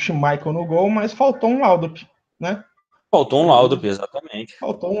tinha o Schmeichel no gol, mas faltou um Laudrup, né? Faltou um Laudrup, exatamente.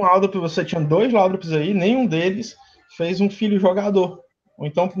 Faltou um Laudrup, você tinha 2 Laudrups aí, nenhum deles fez um filho jogador. Ou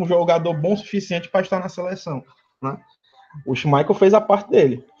então um jogador bom o suficiente para estar na seleção, né? O Schmeichel fez a parte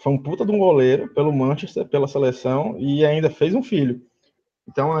dele. Foi um puta de um goleiro pelo Manchester, pela seleção, e ainda fez um filho.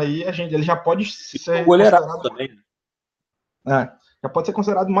 Então aí ele já pode O ser goleiraço considerado. também. Já pode ser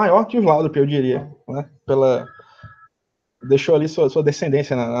considerado maior que o Laudrup, eu diria, né? Deixou ali sua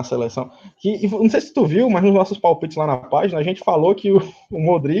descendência na seleção. E não sei se tu viu, mas nos nossos palpites lá na página, a gente falou que o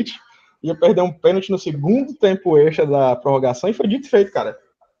Modric ia perder um pênalti no segundo tempo extra da prorrogação, e foi dito e feito, cara.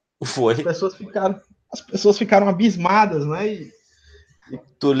 Foi. As pessoas ficaram abismadas, né?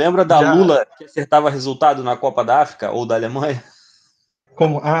 Tu lembra da Já. Lula que acertava resultado na Copa da África ou da Alemanha?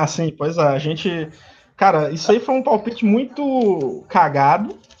 Sim, pois é. A gente. Cara, isso aí foi um palpite muito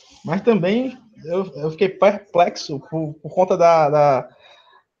cagado, mas também eu fiquei perplexo por conta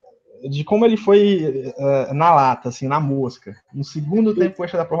de como ele foi na lata, assim, na mosca. No segundo tempo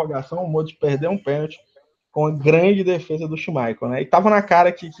extra da prorrogação, o Modric perdeu um pênalti com a grande defesa do Schmeichel, né? E tava na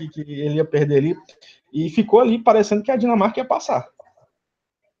cara que ele ia perder ali, e ficou ali parecendo que a Dinamarca ia passar.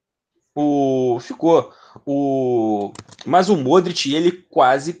 Ficou. Mas o Modric, ele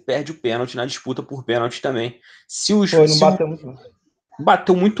quase perde o pênalti na disputa por pênalti também. Foi, não bateu muito.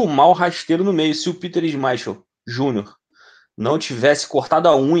 Bateu muito mal rasteiro no meio. Se o Peter Schmeichel Júnior não tivesse cortado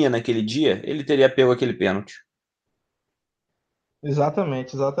a unha naquele dia, ele teria pego aquele pênalti.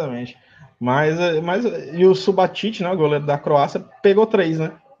 Exatamente, exatamente. Mas e o Subatic, né, o goleiro da Croácia, pegou 3,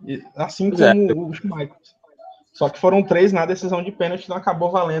 né? Assim Pois é. como o Schmeichel. Só que foram 3 na decisão de pênalti, não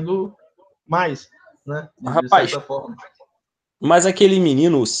acabou valendo mais, né? De Rapaz, certa forma. mas aquele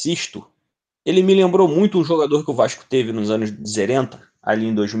menino, o Sisto, ele me lembrou muito um jogador que o Vasco teve nos anos 90, ali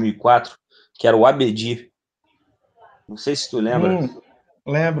em 2004, que era o Abedi. Não sei se tu lembra.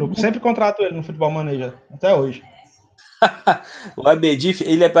 Lembro. Sempre contrato ele no Futebol Manager, até hoje. O Abedi,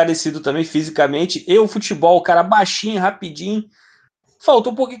 ele é parecido também fisicamente. E o futebol, o cara baixinho, rapidinho.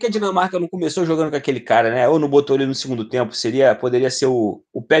 Faltou por que a Dinamarca não começou jogando com aquele cara, né? Ou não botou ele no segundo tempo. Poderia ser o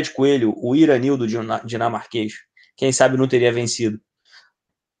pé de coelho, o Iranildo dinamarquês. Quem sabe não teria vencido.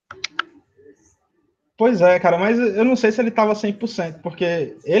 Pois é, cara, mas eu não sei se ele estava 100%,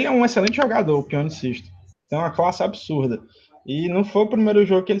 porque ele é um excelente jogador, o Pione Sisto. Tem uma classe absurda. E não foi o primeiro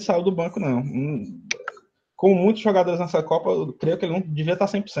jogo que ele saiu do banco, não. Com muitos jogadores nessa Copa, eu creio que ele não devia estar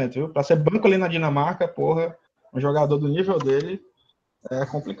 100%, viu? Para ser banco ali na Dinamarca, porra, um jogador do nível dele é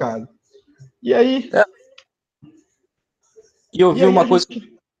complicado. E aí, É. E eu e vi aí uma a coisa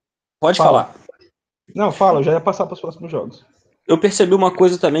gente. Pode Fala. falar. Não, fala, eu já ia passar para os próximos jogos. Eu percebi uma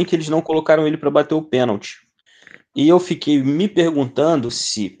coisa também, que eles não colocaram ele para bater o pênalti. E eu fiquei me perguntando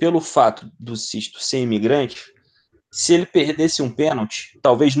se, pelo fato do Sisto ser imigrante, se ele perdesse um pênalti,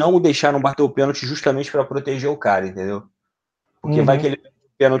 talvez não o deixaram bater o pênalti justamente para proteger o cara, entendeu? Porque vai que ele perde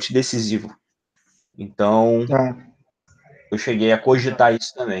um pênalti decisivo. Então, eu cheguei a cogitar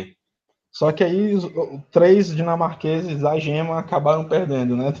isso também. Só que aí os 3 dinamarqueses, a gema, acabaram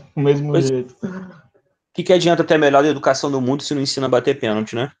perdendo, né? Do mesmo Pois, jeito. o que adianta ter a melhor educação do mundo se não ensina a bater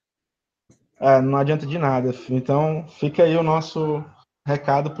pênalti, né? Não adianta de nada. Então, fica aí o nosso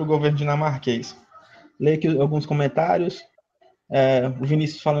recado para o governo dinamarquês. Leio aqui alguns comentários. O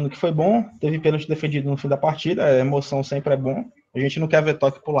Vinícius falando que foi bom, teve pênalti defendido no fim da partida, a emoção sempre é bom. A gente não quer ver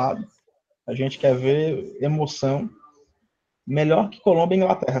toque pro lado, a gente quer ver emoção. Melhor que Colômbia e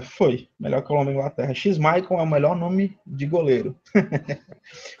Inglaterra. Foi. Melhor que Colômbia e Inglaterra. X-Michael é o melhor nome de goleiro.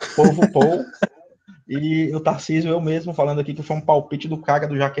 Povo Paul. E o Tarcísio, eu mesmo, falando aqui que foi um palpite do Caga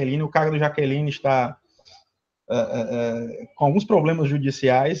do Jaqueline. O Caga do Jaqueline está com alguns problemas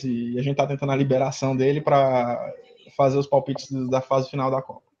judiciais e a gente está tentando a liberação dele para fazer os palpites da fase final da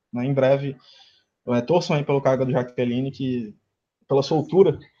Copa. Em breve, torçam aí pelo Caga do Jaqueline, que pela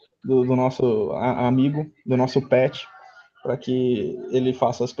soltura do nosso amigo, do nosso pet, para que ele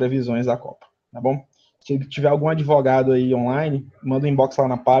faça as previsões da Copa, tá bom? Se tiver algum advogado aí online, manda um inbox lá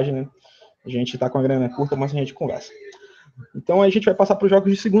na página. A gente tá com a grana curta, mas a gente conversa. Então a gente vai passar para os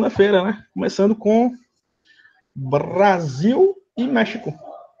jogos de segunda-feira, né? Começando com Brasil e México,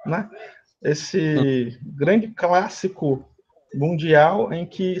 né? Esse grande clássico mundial em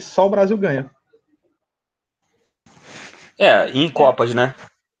que só o Brasil ganha. Em Copas, né?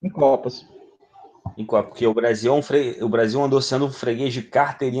 Em Copas. Em Copa, porque o Brasil, o Brasil andou sendo um freguês de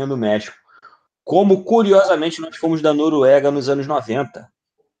carteirinha do México. Como, curiosamente, nós fomos da Noruega nos anos 90.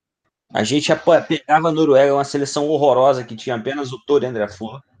 A gente pegava a Noruega, uma seleção horrorosa que tinha apenas o Tore André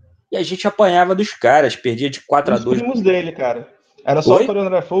Flor, e a gente apanhava dos caras, perdia de 4 a Os 2. primos dele, cara. Era só o Oi? Toro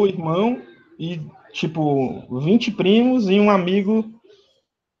André Fou, o irmão, e, tipo, 20 primos e um amigo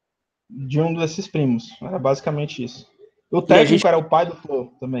de um desses primos. Era basicamente isso. O E a gente, técnico era o pai do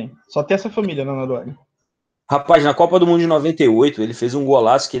Flo também. Só tem essa família na Noruega. rapaz, na Copa do Mundo de 98, ele fez um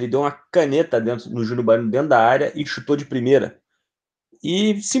golaço que ele deu uma caneta no Júnior Baiano dentro da área e chutou de primeira.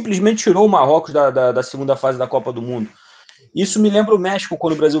 E simplesmente tirou o Marrocos da segunda fase da Copa do Mundo. Isso me lembra o México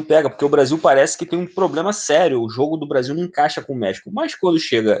quando o Brasil pega, porque o Brasil parece que tem um problema sério. O jogo do Brasil não encaixa com o México. Mas quando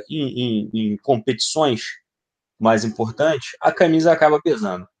chega em competições mais importantes, a camisa acaba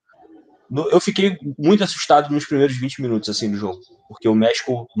pesando. Eu fiquei muito assustado nos primeiros 20 minutos assim do jogo, porque o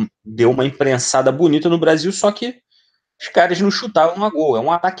México deu uma imprensada bonita no Brasil, só que os caras não chutavam a gol. É um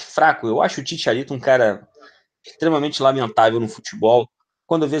ataque fraco. Eu acho o Titiarito um cara extremamente lamentável no futebol.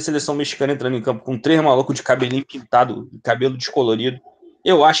 Quando eu vi a seleção mexicana entrando em campo com 3 malucos de cabelinho pintado, cabelo descolorido,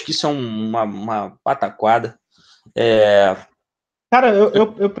 eu acho que isso é uma pataquada. Cara,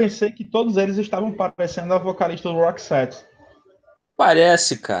 eu pensei que todos eles estavam parecendo a vocalista do Roxette.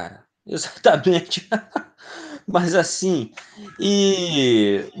 Parece, cara. Exatamente. Mas assim,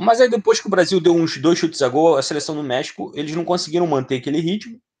 mas aí depois que o Brasil deu uns 2 chutes a gol, a seleção do México, eles não conseguiram manter aquele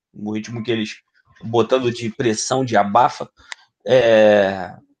ritmo, o ritmo que eles botando de pressão, de abafa.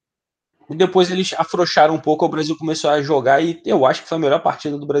 E depois eles afrouxaram um pouco, o Brasil começou a jogar e eu acho que foi a melhor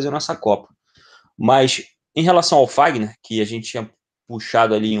partida do Brasil nessa Copa. Mas em relação ao Fagner, que a gente tinha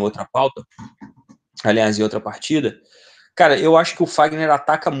puxado ali em outra pauta, aliás, em outra partida, cara, eu acho que o Fagner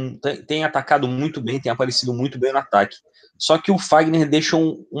tem atacado muito bem, tem aparecido muito bem no ataque. Só que o Fagner deixa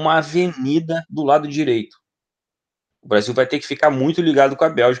uma avenida do lado direito. O Brasil vai ter que ficar muito ligado com a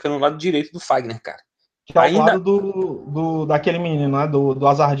Bélgica no lado direito do Fagner, cara. Que é ao Ainda lado daquele menino, né? Do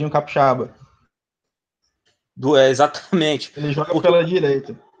Azardinho Capixaba. exatamente. Ele joga Porque pela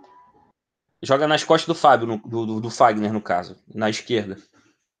direita. joga nas costas do Fábio, do Fagner, no caso, na esquerda.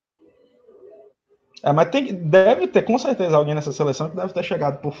 Mas deve ter com certeza alguém nessa seleção que deve ter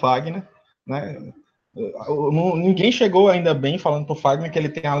chegado pro Fagner, né? Ninguém chegou ainda bem falando pro Fagner que ele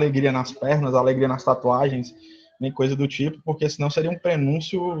tem alegria nas pernas, alegria nas tatuagens, nem coisa do tipo, porque senão seria um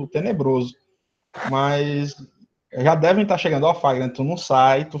prenúncio tenebroso. Mas já devem estar chegando, Fagner, tu não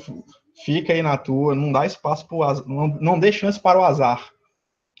sai, tu fica aí na tua, não dá espaço pro azar, não dê chance para o azar.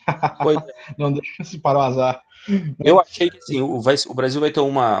 Não dê chance para o azar. Eu achei que assim, o Brasil vai ter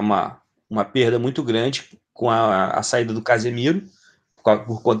uma perda muito grande com a saída do Casemiro,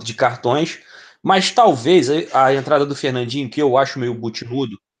 por conta de cartões, mas talvez a entrada do Fernandinho, que eu acho meio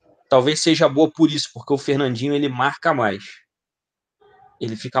butinudo, talvez seja boa por isso, porque o Fernandinho ele marca mais,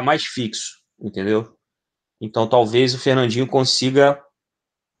 ele fica mais fixo, entendeu? Então talvez o Fernandinho consiga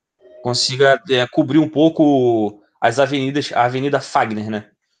consiga cobrir um pouco as avenidas, a Avenida Fagner, né?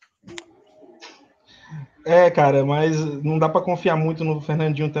 Cara, mas não dá para confiar muito no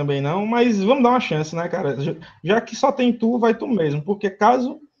Fernandinho também, não. Mas vamos dar uma chance, né, cara? Já que só tem tu, vai tu mesmo. Porque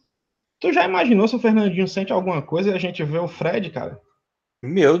caso. Tu já imaginou se o Fernandinho sente alguma coisa e a gente vê o Fred, cara?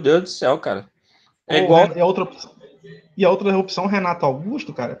 Meu Deus do céu, cara. É Ou igual. e a outra opção, Renato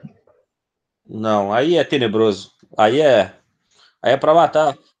Augusto, cara? Não, aí é tenebroso. Aí é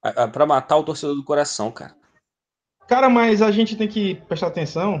para matar o torcedor do coração, cara. Cara, mas a gente tem que prestar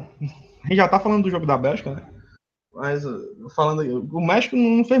atenção. A gente já tá falando do jogo da Bélgica, né? Mas falando aí, o México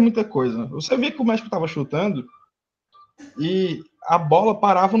não fez muita coisa. Você vê que o México tava chutando e a bola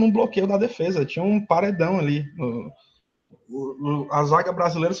parava num bloqueio da defesa. Tinha um paredão ali. A zaga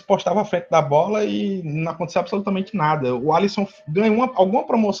brasileira se postava à frente da bola e não acontecia absolutamente nada. O Alisson ganhou alguma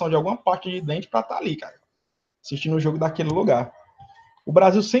promoção de alguma parte de dente para estar ali, cara, assistindo o jogo daquele lugar. O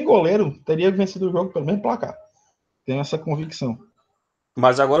Brasil sem goleiro teria vencido o jogo pelo mesmo placar. Tenho essa convicção.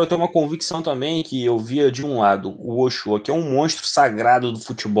 Mas agora eu tenho uma convicção também que eu via de um lado o Ochoa, que é um monstro sagrado do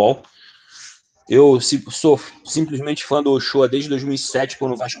futebol. Eu sou simplesmente fã do Ochoa desde 2007,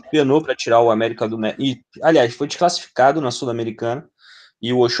 quando o Vasco penou para tirar o América do México. E, aliás, foi desclassificado na Sul-Americana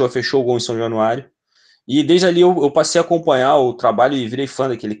e o Ochoa fechou o gol em São Januário. E desde ali eu passei a acompanhar o trabalho e virei fã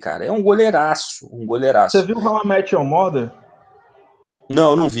daquele cara. É um goleiraço, um Você goleiraço. viu o How I Met Your Mother?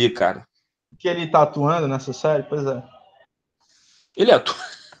 Não, não vi, cara. Que ele tá atuando nessa série? Pois é. Ele atua.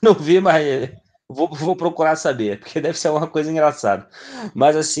 Não vi, mas vou procurar saber, porque deve ser uma coisa engraçada.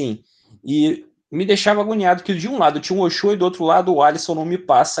 Mas assim, e me deixava agoniado que de um lado tinha um Ochoa e do outro lado o Alisson não me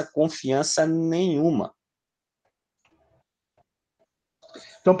passa confiança nenhuma.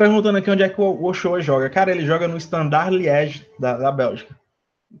 Estão perguntando aqui onde é que o Ochoa joga. Cara, ele joga no Standard Liège da Bélgica.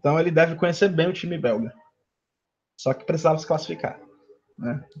 Então ele deve conhecer bem o time belga. Só que precisava se classificar,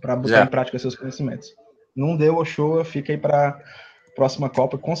 né? Para botar É. em prática seus conhecimentos. Não deu Ochoa, fica aí para próxima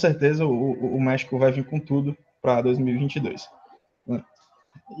Copa. Com certeza o México vai vir com tudo para 2022. Né?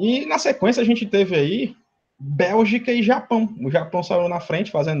 E na sequência a gente teve aí Bélgica e Japão. O Japão saiu na frente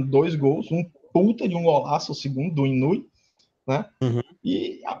fazendo 2 gols, um puta de um golaço, o segundo do Inui, né? Uhum.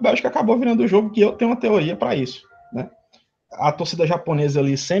 E a Bélgica acabou virando o jogo, que eu tenho uma teoria para isso, né? A torcida japonesa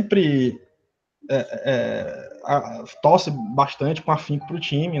ali sempre torce bastante com afinco para o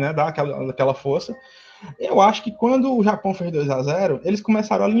time, né? Dá aquela força. Eu acho que quando o Japão fez 2-0, eles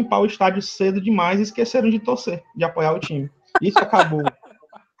começaram a limpar o estádio cedo demais e esqueceram de torcer, de apoiar o time. Isso acabou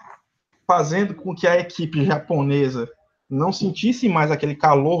fazendo com que a equipe japonesa não sentisse mais aquele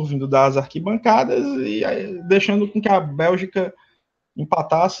calor vindo das arquibancadas e deixando com que a Bélgica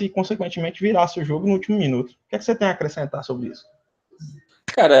empatasse e, consequentemente, virasse o jogo no último minuto. O que é que você tem a acrescentar sobre isso?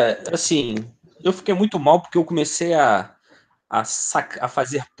 Cara, assim, eu fiquei muito mal porque eu comecei a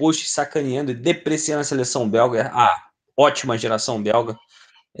fazer posts sacaneando e depreciando a seleção belga, a ótima geração belga,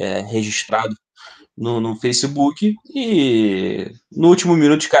 registrado no Facebook, e no último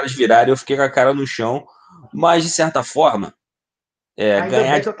minuto os caras viraram, eu fiquei com a cara no chão, mas de certa forma, Ainda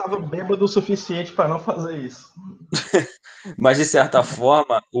ganhar bem que eu estava bêbado o suficiente para não fazer isso. mas de certa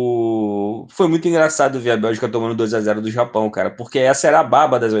forma, foi muito engraçado ver a Bélgica tomando 2-0 do Japão, cara, porque essa era a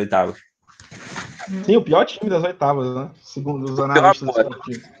baba das oitavas. Sim, o pior time das oitavas, né? Segundo os Pior, analistas pô,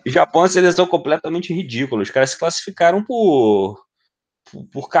 esportivos. o Japão é uma seleção completamente ridícula. Os caras se classificaram por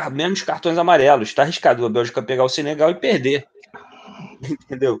menos cartões amarelos. Está arriscado a Bélgica pegar o Senegal e perder.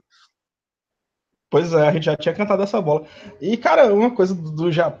 Entendeu? Pois é, a gente já tinha cantado essa bola. E, cara, uma coisa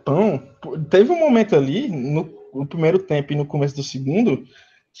do Japão, teve um momento ali, no primeiro tempo e no começo do segundo,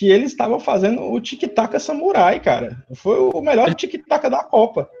 que eles estavam fazendo o tic-tac samurai, cara. Foi o melhor tic-tac da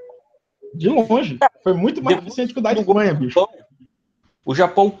Copa. De longe. Foi muito mais Depois eficiente que o da do gol Espanha, do bicho. Japão, o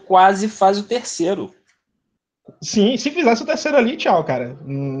Japão quase faz o terceiro. Sim, se fizesse o terceiro ali, tchau, cara.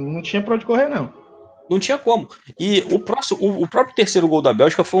 Não tinha pra onde correr, não. Não tinha como. E o próprio terceiro gol da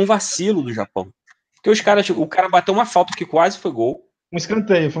Bélgica foi um vacilo do Japão. Porque o cara bateu uma falta que quase foi gol. Um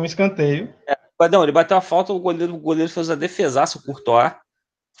escanteio, foi um escanteio. Não, ele bateu a falta, o goleiro fez a defesaça, o Courtois.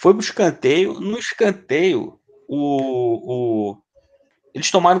 Foi pro escanteio. No escanteio, eles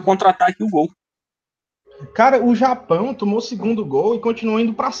tomaram contra-ataque e o gol. Cara, o Japão tomou o segundo gol e continuou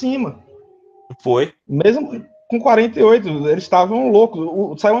indo pra cima. Foi. Mesmo com 48, eles estavam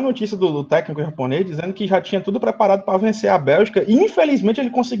loucos. Saiu uma notícia do técnico japonês dizendo que já tinha tudo preparado para vencer a Bélgica e, infelizmente, ele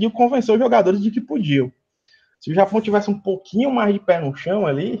conseguiu convencer os jogadores de que podiam. Se o Japão tivesse um pouquinho mais de pé no chão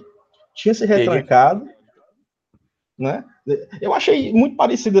ali, tinha se Teria. retrancado, né? Eu achei muito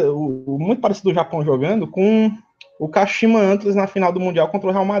parecido o Japão jogando com o Kashima Antlers na final do Mundial contra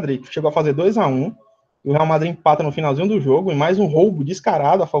o Real Madrid, que chegou a fazer 2-1. O Real Madrid empata no finalzinho do jogo, e mais um roubo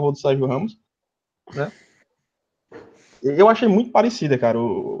descarado a favor do Sérgio Ramos, né? Eu achei muito parecida, cara,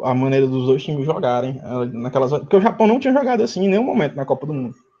 a maneira dos dois times jogarem naquelas. Porque o Japão não tinha jogado assim em nenhum momento na Copa do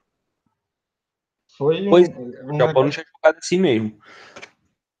Mundo. Foi Pois é, o um Japão não negócio. tinha jogado assim mesmo.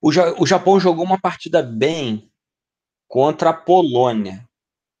 O Japão jogou uma partida bem contra a Polônia.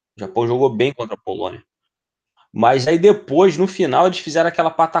 O Japão jogou bem contra a Polônia. Mas aí depois, no final, eles fizeram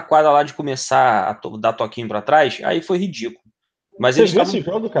aquela pataquada lá de começar a dar toquinho para trás. Aí foi ridículo. Mas Você eles viu estavam. esse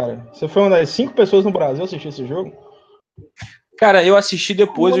jogo, cara? Você foi uma das 5 pessoas no Brasil a assistir esse jogo? Cara, eu assisti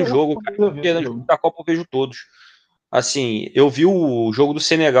depois o Uma jogo, cara. eu vi Porque esse no jogo jogo. da Copa eu vejo todos. Assim, eu vi o jogo do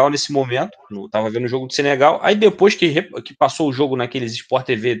Senegal nesse momento. Tava vendo o jogo do Senegal. Aí depois que passou o jogo naqueles Sport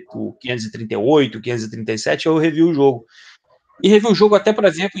TV, o 538, 537, eu revi o jogo. E revi o jogo até para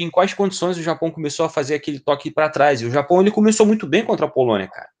ver em quais condições o Japão começou a fazer aquele toque para trás. E o Japão ele começou muito bem contra a Polônia,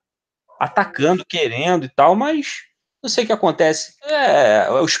 cara. Atacando, querendo e tal, mas não sei o que acontece. É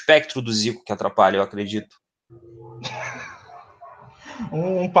o espectro do Zico que atrapalha, eu acredito.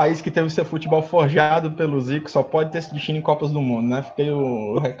 Um país que teve seu futebol forjado pelo Zico só pode ter esse destino em Copas do Mundo, né? Fiquei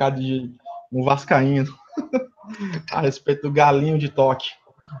o recado de um vascaíno a respeito do galinho de toque.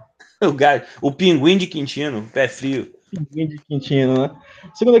 O pinguim de Quintino, pé frio. Pinguim de Quintino, né?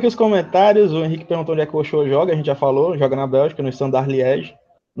 Segundo aqui os comentários, o Henrique perguntou onde é que o Ochoa joga, a gente já falou, joga na Bélgica, no Standard Liège,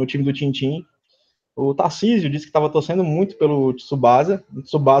 no time do Tintim. O Tarcísio disse que estava torcendo muito pelo Tsubasa, o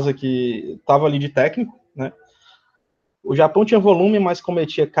Tsubasa que estava ali de técnico, né? O Japão tinha volume, mas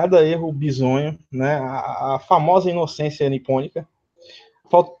cometia cada erro bizonho, né? A famosa inocência nipônica.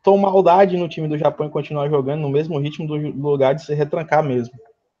 Faltou maldade no time do Japão em continuar jogando no mesmo ritmo do lugar de se retrancar mesmo.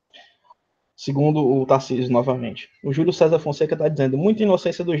 Segundo o Tarcísio, novamente. O Júlio César Fonseca está dizendo muita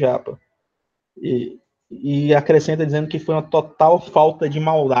inocência do Japa. E acrescenta dizendo que foi uma total falta de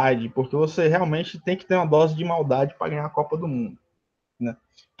maldade, porque você realmente tem que ter uma dose de maldade para ganhar a Copa do Mundo. Né?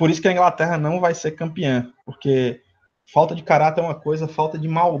 Por isso que a Inglaterra não vai ser campeã, porque falta de caráter é uma coisa, falta de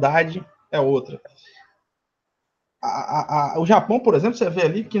maldade é outra. O Japão, por exemplo, você vê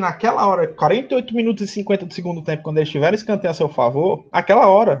ali que naquela hora, 48 minutos e 50 do segundo tempo, quando eles tiveram escanteio a seu favor, aquela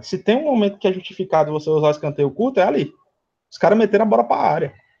hora, se tem um momento que é justificado você usar o escanteio curto, é ali. Os caras meteram a bola para a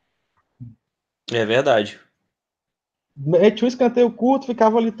área. É verdade. Metia o escanteio curto,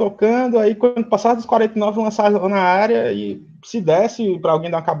 ficava ali tocando, aí quando passava dos 49, lançava na área e se desse para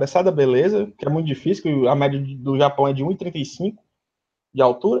alguém dar uma cabeçada, beleza, que é muito difícil, que a média do Japão é de 1,35 de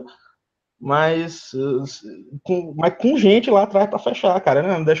altura, mas com gente lá atrás para fechar, cara.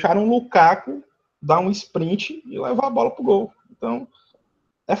 Né? Deixaram o Lukaku dar um sprint e levar a bola pro gol. Então,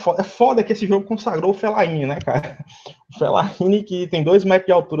 é foda que esse jogo consagrou o Fellaini, né, cara? O Fellaini que tem 2 metros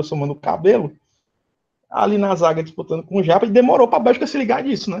de altura somando o cabelo, ali na zaga disputando com o Japa, e demorou pra Bélgica se ligar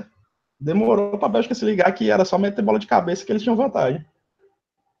disso, né? Demorou pra Bélgica se ligar que era só meter bola de cabeça que eles tinham vantagem.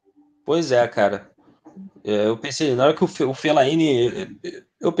 Pois é, cara. Eu pensei, na hora que o Fellaini.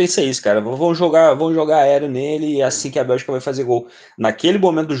 Eu pensei isso, cara. Vão jogar aéreo nele e assim que a Bélgica vai fazer gol. Naquele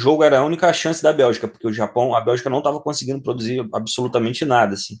momento do jogo era a única chance da Bélgica, porque a Bélgica não estava conseguindo produzir absolutamente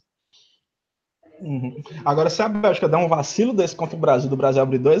nada, assim. Uhum. Agora, se a Bélgica der um vacilo desse contra o Brasil, do Brasil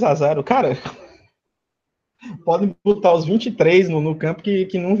abrir 2-0, cara, podem botar os 23 no campo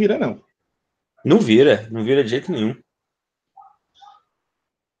que não vira, não. Não vira de jeito nenhum.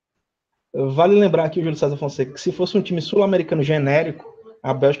 Vale lembrar aqui o Júlio César Fonseca que se fosse um time sul-americano genérico,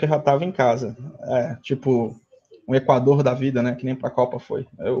 a Bélgica já estava em casa. Tipo, um Equador da vida, né? Que nem para a Copa foi.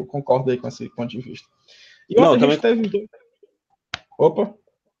 Eu concordo aí com esse ponto de vista. E Não, ontem a também gente teve. Opa!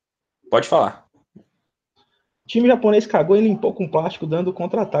 pode falar. O time japonês cagou e limpou com plástico, dando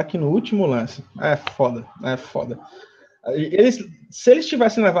contra-ataque no último lance. É foda, é foda. Se eles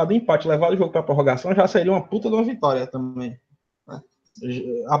tivessem levado empate, levado o jogo para prorrogação, já seria uma puta de uma vitória também.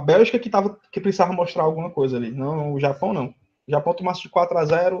 A Bélgica que precisava mostrar alguma coisa ali, não o Japão não. O Japão tomasse de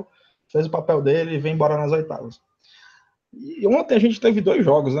 4-0, fez o papel dele e vem embora nas oitavas. E ontem a gente teve 2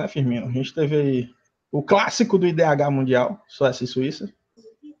 jogos, né, Firmino? A gente teve o clássico do IDH Mundial, Suécia e Suíça.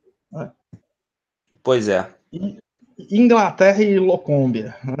 Né? Pois é. E Inglaterra e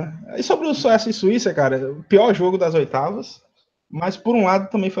Locômbia. Né? E sobre o Suécia e Suíça, cara, o pior jogo das oitavas, mas por um lado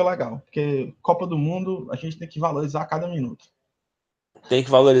também foi legal, porque Copa do Mundo a gente tem que valorizar cada minuto. Tem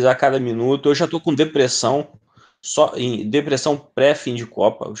que valorizar cada minuto. Eu já tô com depressão, só em depressão pré-fim de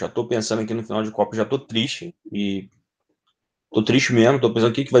Copa. Eu já tô pensando aqui no final de Copa, já tô triste e tô triste mesmo, tô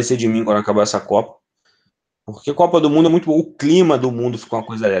pensando o que vai ser de mim quando acabar essa Copa. Porque Copa do Mundo é muito bom, o clima do mundo ficou uma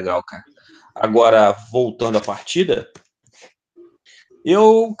coisa legal, cara. Agora, voltando à partida,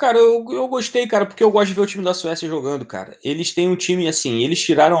 eu gostei, cara, porque eu gosto de ver o time da Suécia jogando, cara. Eles têm um time assim, eles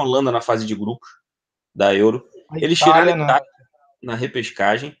tiraram a Holanda na fase de grupos. da Euro. A Eles tiraram a Itália, né? Itália na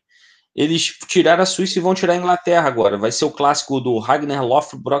repescagem. Eles tiraram a Suíça e vão tirar a Inglaterra agora. Vai ser o clássico do Ragnar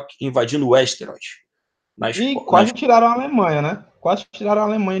Lothbrok invadindo Westeros. E quase tiraram a Alemanha, né? Quase tiraram a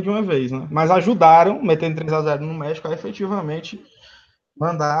Alemanha de uma vez, né? Mas ajudaram, metendo 3-0 no México, a efetivamente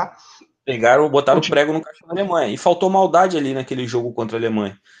mandar. Pegaram, botaram o prego no caixão da Alemanha. E faltou maldade ali naquele jogo contra a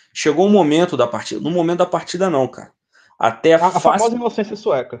Alemanha. Chegou um momento da partida. No momento da partida, não, cara. Até A famosa inocência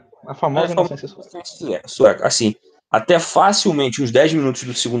sueca. A famosa inocência sueca. Assim, até facilmente uns 10 minutos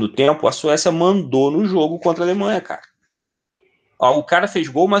do segundo tempo, a Suécia mandou no jogo contra a Alemanha, cara. O cara fez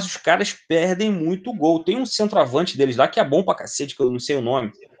gol, mas os caras perdem muito gol. Tem um centroavante deles lá que é bom pra cacete, que eu não sei o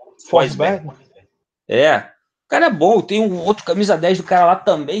nome. Forsberg. É. O cara é bom. Tem um outro camisa 10 do cara lá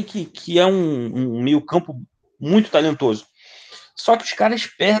também, que é um meio-campo muito talentoso. Só que os caras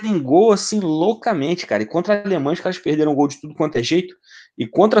perdem gol assim loucamente, cara. E contra a Alemanha, os caras perderam gol de tudo quanto é jeito. E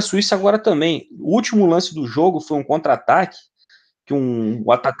contra a Suíça agora também. O último lance do jogo foi um contra-ataque que um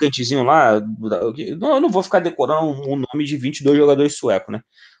atacantezinho lá, eu não vou ficar decorando o nome de 22 jogadores suecos, né?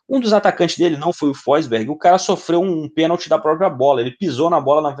 Um dos atacantes dele não foi o Forsberg, o cara sofreu um pênalti da própria bola, ele pisou na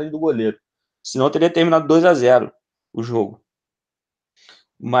bola na frente do goleiro, senão teria terminado 2-0 o jogo.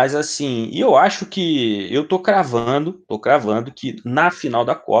 Mas assim, eu acho que eu tô cravando que na final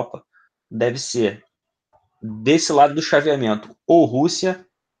da Copa deve ser desse lado do chaveamento, ou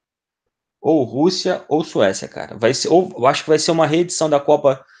Suécia, cara. Vai ser, ou eu acho que vai ser uma reedição da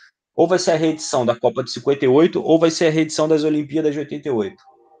Copa. Ou vai ser a reedição da Copa de 58, ou vai ser a reedição das Olimpíadas de 88.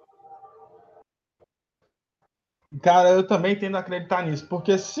 Cara, eu também tendo a acreditar nisso,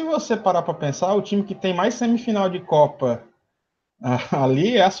 porque se você parar para pensar, o time que tem mais semifinal de Copa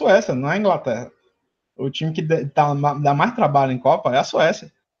ali é a Suécia, não é a Inglaterra. O time que dá mais trabalho em Copa é a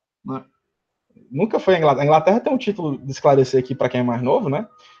Suécia. Né? Nunca foi a Inglaterra. A Inglaterra tem um título, de esclarecer aqui para quem é mais novo, né?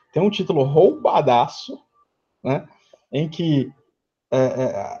 Tem um título roubadaço, né? Em que,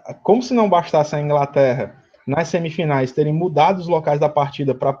 como se não bastasse a Inglaterra nas semifinais terem mudado os locais da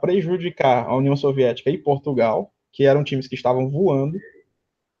partida para prejudicar a União Soviética e Portugal, que eram times que estavam voando,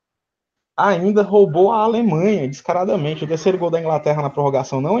 ainda roubou a Alemanha descaradamente. O terceiro gol da Inglaterra na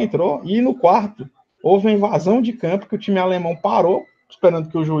prorrogação não entrou, e no quarto houve uma invasão de campo que o time alemão parou, esperando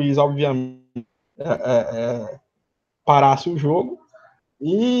que o juiz, obviamente, parasse o jogo,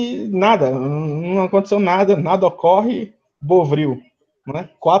 e nada, não aconteceu nada, nada ocorre, Bovril, né?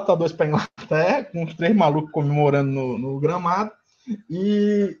 4-2 para a Inglaterra, com os 3 malucos comemorando no gramado,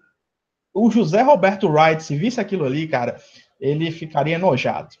 e o José Roberto Wright, se visse aquilo ali, cara, ele ficaria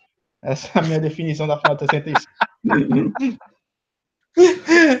enojado. Essa é a minha definição da final de 65.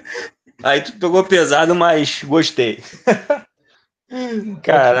 Aí tu pegou pesado, mas gostei.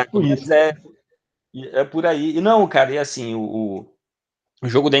 Caraca, tipo mas isso. é por aí. E não, cara, e assim, o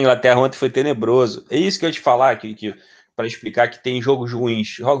jogo da Inglaterra ontem foi tenebroso. É isso que eu ia te falar, que para explicar que tem jogos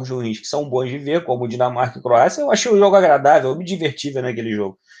ruins que são bons de ver, como Dinamarca e Croácia. Eu achei o jogo agradável, eu me diverti vendo aquele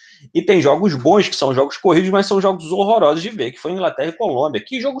jogo. E tem jogos bons, que são jogos corridos, mas são jogos horrorosos de ver, que foi Inglaterra e Colômbia.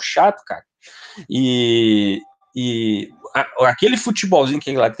 Que jogo chato, cara. E aquele futebolzinho que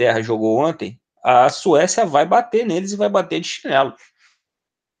a Inglaterra jogou ontem, a Suécia vai bater neles e vai bater de chinelo.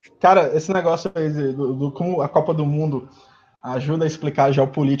 Cara, esse negócio aí do como a Copa do Mundo ajuda a explicar a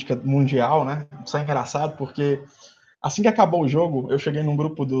geopolítica mundial, né? Isso é engraçado, porque assim que acabou o jogo, eu cheguei num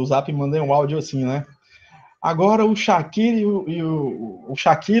grupo do Zap e mandei um áudio assim, né? Agora o Shaqiri o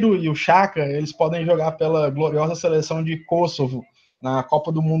Shaqiro e o Chaka, eles podem jogar pela gloriosa seleção de Kosovo na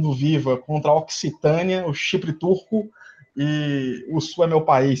Copa do Mundo Viva contra a Occitânia, o Chipre turco e o Sul é meu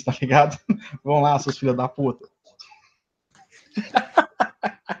país, tá ligado? Vão lá, seus filhos da puta.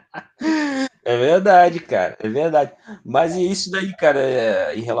 É verdade, cara, é verdade. Mas e isso daí,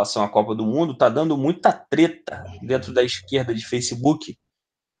 cara, em relação à Copa do Mundo, tá dando muita treta dentro da esquerda de Facebook,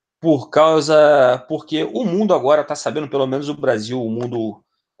 porque o mundo agora tá sabendo, pelo menos o Brasil, o mundo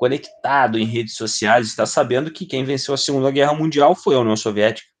conectado em redes sociais, está sabendo que quem venceu a Segunda Guerra Mundial foi a União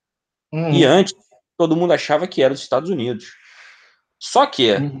Soviética. E antes, todo mundo achava que era os Estados Unidos. Só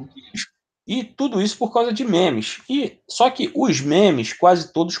que, e tudo isso por causa de memes. Só que os memes,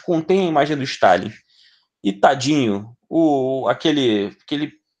 quase todos, contêm a imagem do Stalin. E tadinho, aquele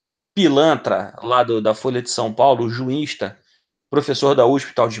pilantra lá da Folha de São Paulo, o juísta, professor da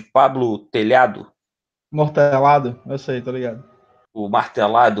USP, tal de Pablo Telhado, Mortelado, eu sei, tá ligado? o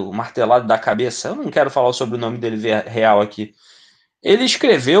martelado da cabeça, eu não quero falar sobre o nome dele real aqui. Ele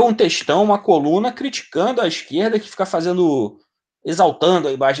escreveu um textão, uma coluna, criticando a esquerda que fica exaltando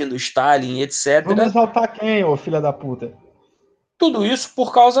a imagem do Stalin, Vamos etc. exaltar quem, ô filha da puta? Tudo isso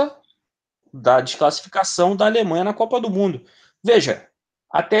por causa da desclassificação da Alemanha na Copa do Mundo. Veja,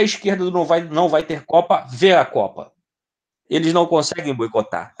 Até a esquerda não vai ter Copa, vê a Copa. Eles não conseguem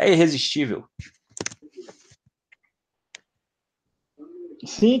boicotar. É irresistível.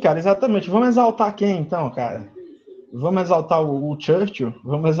 Sim, cara, exatamente. Vamos exaltar quem, então, cara? Vamos exaltar o Churchill?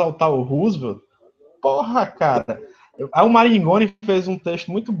 Vamos exaltar o Roosevelt? Porra, cara. Aí o Maringoni fez um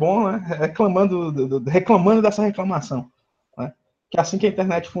texto muito bom, né? Reclamando dessa reclamação. Né? Que é assim que a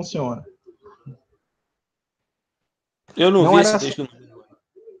internet funciona. Eu não Não vi esse era só... texto.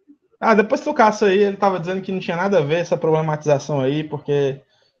 depois do caça aí, ele estava dizendo que não tinha nada a ver essa problematização aí, porque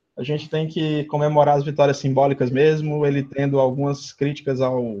a gente tem que comemorar as vitórias simbólicas mesmo, ele tendo algumas críticas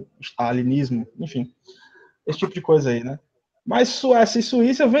ao stalinismo, enfim, esse tipo de coisa aí, né? Mas Suécia e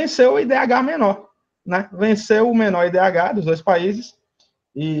Suíça venceu o IDH menor, né? Venceu o menor IDH dos dois países,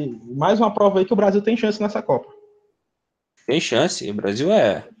 e mais uma prova aí que o Brasil tem chance nessa Copa. Tem chance. O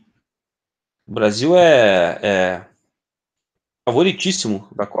Brasil é favoritíssimo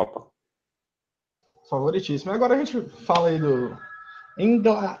da Copa. Favoritíssimo. Agora a gente fala aí do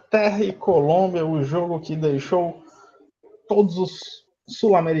Inglaterra e Colômbia, o jogo que deixou todos os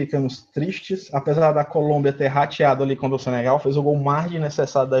sul-americanos tristes, apesar da Colômbia ter rateado ali contra o Senegal, fez o gol mais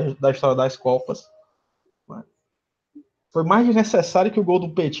desnecessário da história das Copas. Foi mais desnecessário que o gol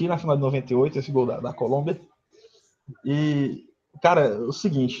do Petit na final de 98, esse gol da Colômbia. E, cara, o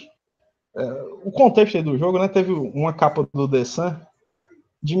seguinte, o contexto aí do jogo, né, teve uma capa do The Sun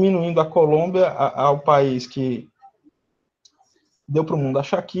diminuindo a Colômbia ao país que deu para o mundo a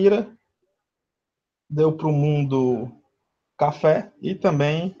Shakira, deu para o mundo café e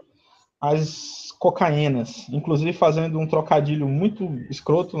também as cocaínas, inclusive fazendo um trocadilho muito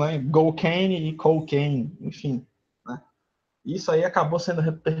escroto, né? Cocaine e cocaine, enfim. Né? Isso aí acabou sendo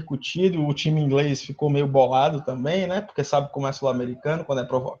repercutido, o time inglês ficou meio bolado também, né? Porque sabe como é sul-americano, quando é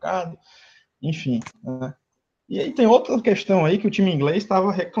provocado, enfim. Né? E aí tem outra questão aí que o time inglês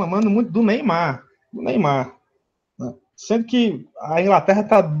estava reclamando muito do Neymar. Né? Sendo que a Inglaterra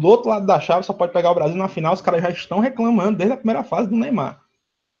está do outro lado da chave, só pode pegar o Brasil na final, os caras já estão reclamando desde a primeira fase do Neymar.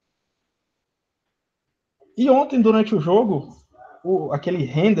 E ontem, durante o jogo, aquele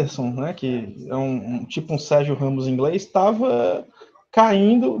Henderson, né, que é tipo um Sérgio Ramos inglês, estava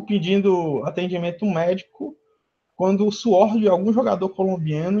caindo, pedindo atendimento médico, quando o suor de algum jogador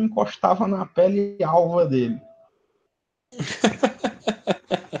colombiano encostava na pele alva dele.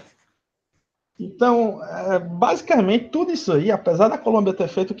 Então, basicamente, tudo isso aí, apesar da Colômbia ter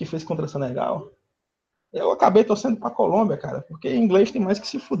feito o que fez contra o Senegal, eu acabei torcendo para a Colômbia, cara, porque inglês tem mais que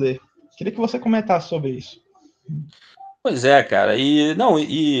se fuder. Queria que você comentasse sobre isso. Pois é, cara. E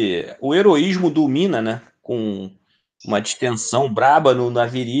o heroísmo do Mina, né? Com uma distensão braba na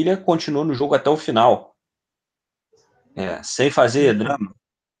virilha, continuou no jogo até o final. Sem fazer Sim, drama. sim.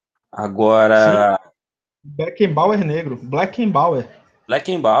 Agora, Beckenbauer negro, Blackenbauer.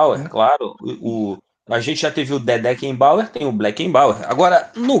 Beckenbauer, Né? claro. A gente já teve o Dedeckenbauer, tem o Blackenbauer.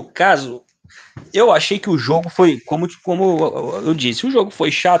 Agora, no caso, eu achei que o jogo foi, como eu disse, o jogo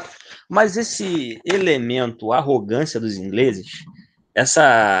foi chato, mas esse elemento, a arrogância dos ingleses,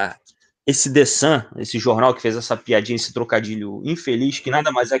 essa, esse The Sun, esse jornal que fez essa piadinha, esse trocadilho infeliz, que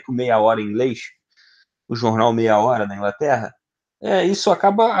nada mais é que o meia hora em inglês, o jornal meia hora na Inglaterra, isso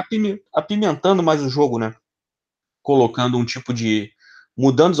acaba apimentando mais o jogo, né? Colocando um tipo de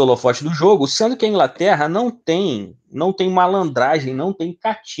mudando os holofotes do jogo, sendo que a Inglaterra não tem malandragem, não tem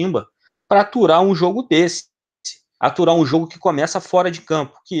catimba para aturar um jogo desse, aturar um jogo que começa fora de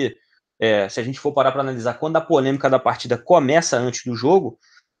campo, que se a gente for parar para analisar, quando a polêmica da partida começa antes do jogo,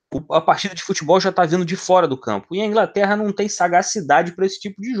 a partida de futebol já está vindo de fora do campo. E a Inglaterra não tem sagacidade para esse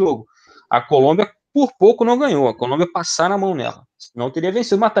tipo de jogo. A Colômbia, por pouco, não ganhou. A Colômbia passar na mão nela. Não teria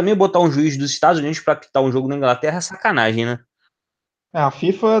vencido. Mas também botar um juiz dos Estados Unidos para apitar um jogo na Inglaterra é sacanagem, né? A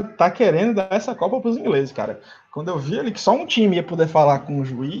FIFA tá querendo dar essa Copa para os ingleses, cara. Quando eu vi ali que só um time ia poder falar com o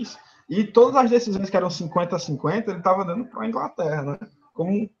juiz, e todas as decisões que eram 50-50, ele estava dando para a Inglaterra, né?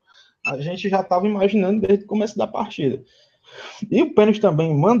 Como a gente já estava imaginando desde o começo da partida. E o pênalti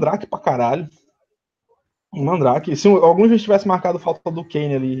também, Mandrake pra caralho. Mandrake. Se algum juiz tivesse marcado falta do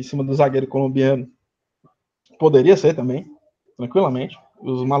Kane ali em cima do zagueiro colombiano, poderia ser também, tranquilamente.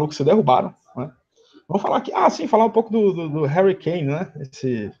 Os malucos se derrubaram, né? Vamos falar aqui, sim, falar um pouco do Harry Kane, né?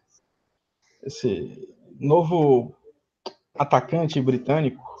 Esse novo atacante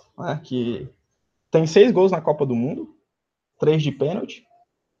britânico, né, que tem 6 gols na Copa do Mundo, 3 de pênalti,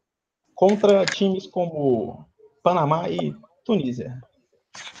 contra times como Panamá e Tunísia.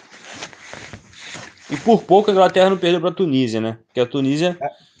 E por pouco a Inglaterra não perdeu para a Tunísia, né? Porque a Tunísia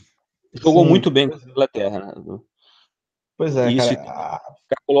jogou Sim, muito bem contra a Inglaterra, né? pois é, E isso cara. tem que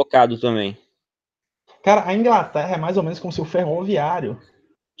ficar colocado também. Cara, a Inglaterra é mais ou menos como se o ferroviário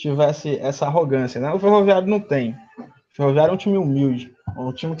tivesse essa arrogância, né? O Ferroviário não tem. O Ferroviário é um time humilde,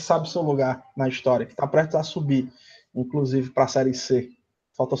 um time que sabe seu lugar na história, que está prestes a subir, inclusive para a Série C.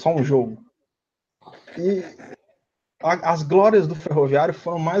 Falta só um jogo. E as glórias do Ferroviário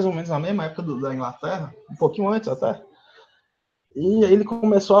foram mais ou menos na mesma época da Inglaterra, um pouquinho antes até. E ele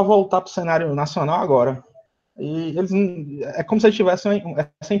começou a voltar para o cenário nacional agora. E eles é como se eles tivessem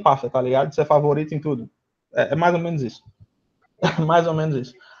essa empáfia, tá ligado? De ser favorito em tudo. É mais ou menos isso. É mais ou menos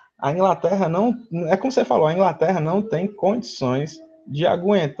isso. A Inglaterra não. É como você falou, a Inglaterra não tem condições de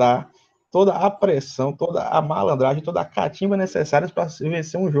aguentar toda a pressão, toda a malandragem, toda a catimba necessária para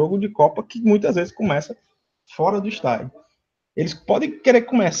vencer um jogo de Copa que muitas vezes começa fora do estádio. Eles podem querer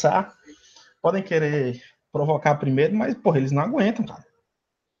começar, podem querer provocar primeiro, mas, porra, eles não aguentam, cara.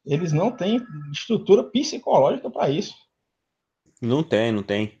 Eles não têm estrutura psicológica para isso. Não tem, não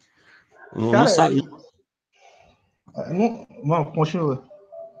tem. Não Cara, sabe. não, continua.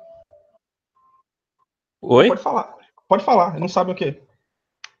 Oi? Pode falar. Pode falar. Não sabe o quê?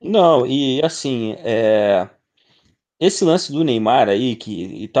 Não, e assim, esse lance do Neymar aí,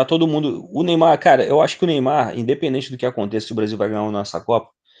 que tá todo mundo. O Neymar, cara, eu acho que o Neymar, independente do que aconteça, se o Brasil vai ganhar ou não essa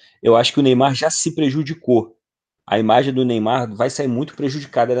Copa, eu acho que o Neymar já se prejudicou. A imagem do Neymar vai sair muito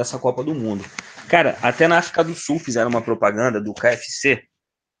prejudicada dessa Copa do Mundo. Cara, até na África do Sul fizeram uma propaganda do KFC,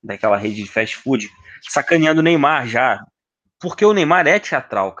 daquela rede de fast food, sacaneando o Neymar já. Porque o Neymar é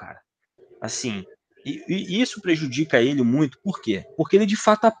teatral, cara. Assim, e isso prejudica ele muito. Por quê? Porque ele de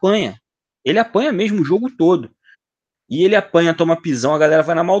fato apanha. Ele apanha mesmo o jogo todo. E ele apanha, toma pisão, a galera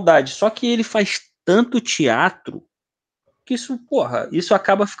vai na maldade. Só que ele faz tanto teatro que isso, porra, isso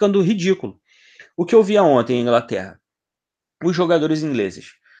acaba ficando ridículo. O que eu via ontem em Inglaterra, os jogadores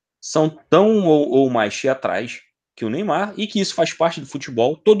ingleses são tão ou mais teatrais que o Neymar, e que isso faz parte do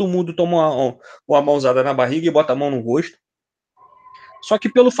futebol. Todo mundo toma uma mãozada na barriga e bota a mão no rosto. Só que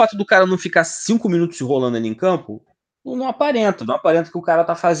pelo fato do cara não ficar 5 minutos rolando ali em campo, não aparenta que o cara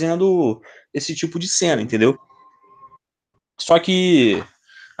tá fazendo esse tipo de cena, entendeu? Só que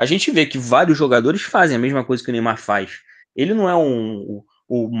a gente vê que vários jogadores fazem a mesma coisa que o Neymar faz. Ele não é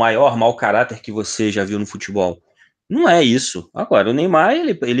o maior mau caráter que você já viu no futebol. Não é isso. Agora, o Neymar,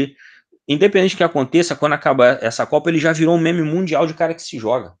 ele independente do que aconteça, quando acabar essa Copa, ele já virou um meme mundial de cara que se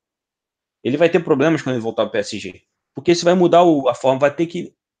joga. Ele vai ter problemas quando ele voltar ao PSG. Porque isso vai mudar a forma, vai ter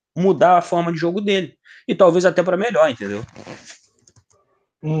que mudar a forma de jogo dele. E talvez até para melhor, entendeu?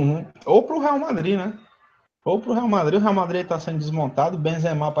 Uhum. Ou pro Real Madrid, né? Ou pro Real Madrid. O Real Madrid tá sendo desmontado.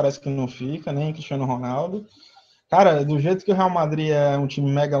 Benzema parece que não fica, nem Cristiano Ronaldo. Cara, do jeito que o Real Madrid é um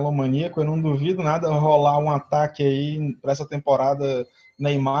time megalomaníaco, eu não duvido nada rolar um ataque aí para essa temporada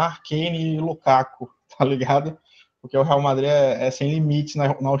Neymar, Kane e Lukaku, tá ligado? Porque o Real Madrid é sem limites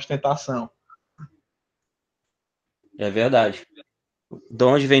na ostentação. É verdade. De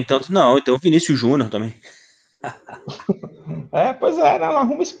onde vem tanto? Não, então o Vinícius Júnior também. Pois é, não,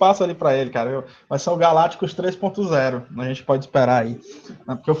 arruma espaço ali para ele, cara. Vai ser o Galácticos 3.0, a gente pode esperar aí.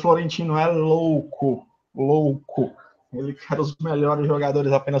 Porque o Florentino é louco, louco. Ele quer os melhores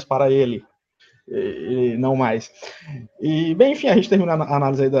jogadores apenas para ele, e não mais. E, bem, enfim, a gente termina a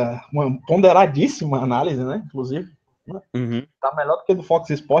análise aí uma ponderadíssima análise, né? Inclusive. Uhum. Tá melhor do que do Fox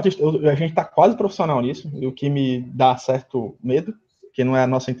Sports. A gente tá quase profissional nisso, o que me dá certo medo, que não é a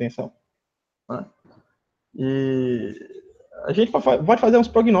nossa intenção. Né? E a gente pode fazer uns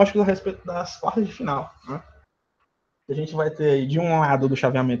prognósticos a respeito das quartas de final. Né? A gente vai ter aí, de um lado do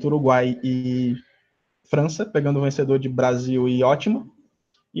chaveamento, Uruguai e França, pegando o vencedor de Brasil e ótimo.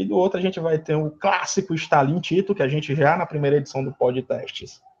 E do outro a gente vai ter o clássico Stalin Tito, que a gente já na primeira edição do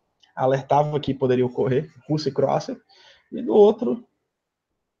Podtestes alertava que poderia ocorrer, Rússia e Croácia. E do outro,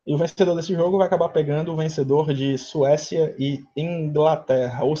 e o vencedor desse jogo vai acabar pegando o vencedor de Suécia e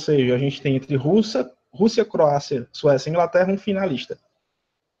Inglaterra. Ou seja, a gente tem entre Rússia, Croácia, Suécia e Inglaterra um finalista.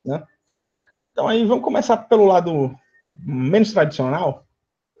 Né? Então aí vamos começar pelo lado menos tradicional,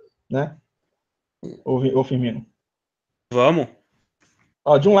 né? Ô Firmino. Vamos.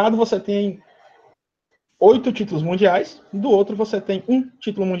 Ó, de um lado você tem 8 títulos mundiais, do outro você tem um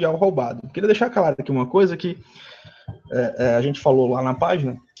título mundial roubado. Queria deixar claro aqui uma coisa que a gente falou lá na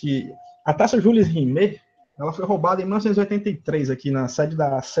página, que a taça Jules Rimet, ela foi roubada em 1983 aqui na sede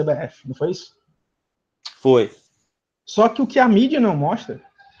da CBF, não foi isso? Foi. Só que o que a mídia não mostra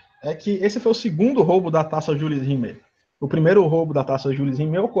é que esse foi o segundo roubo da taça Jules Rimet. O primeiro roubo da taça Jules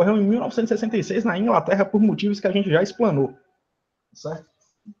Rimet ocorreu em 1966 na Inglaterra por motivos que a gente já explanou. Certo?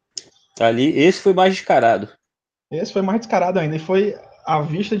 Ali, esse foi mais descarado. Esse foi mais descarado ainda e foi à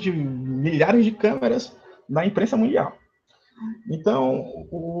vista de milhares de câmeras da imprensa mundial. Então,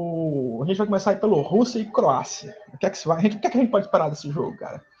 a gente vai começar aí pelo Rússia e Croácia. O que é que a gente pode esperar desse jogo,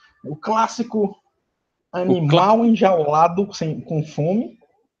 cara? O clássico animal enjaulado com fome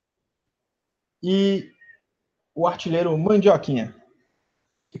e o artilheiro Mandioquinha.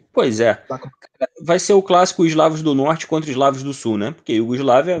 Pois é. Tá? Vai ser o clássico eslavos do norte contra eslavos do sul, né? Porque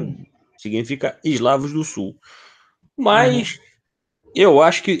Iugoslávia significa eslavos do sul. Mas eu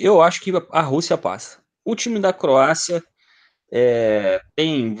acho que a Rússia passa. O time da Croácia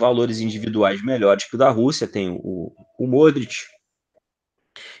tem valores individuais melhores que o da Rússia. Tem o Modric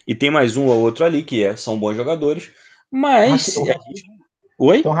e tem mais um ou outro ali que são bons jogadores. Mas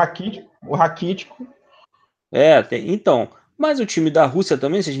oi? Então, o Raquítico. Então. Mas o time da Rússia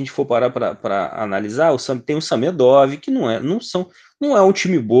também, se a gente for parar para analisar, tem o Samedov, que não é um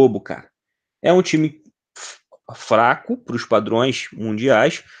time bobo, cara. É um time fraco para os padrões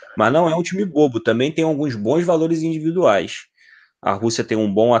mundiais, mas não é um time bobo. Também tem alguns bons valores individuais. A Rússia tem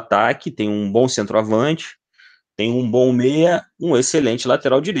um bom ataque, tem um bom centroavante, tem um bom meia, um excelente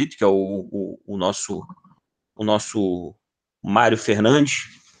lateral direito, que é o nosso Mário Fernandes.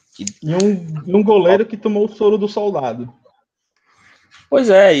 E um goleiro que tomou o soro do soldado. Pois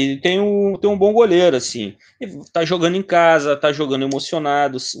é, e tem um bom goleiro, assim. Tá jogando em casa, tá jogando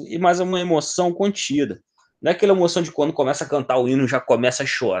emocionado, mas é uma emoção contida. Não é aquela emoção de quando começa a cantar o hino, já começa a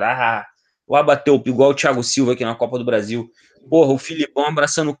chorar, ou a bater igual o Thiago Silva aqui na Copa do Brasil. Porra, o Filipão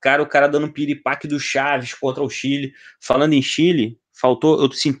abraçando o cara dando um piripaque do Chaves contra o Chile. Falando em Chile, eu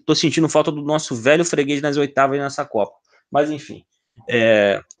tô sentindo falta do nosso velho freguês nas oitavas nessa Copa. Mas enfim.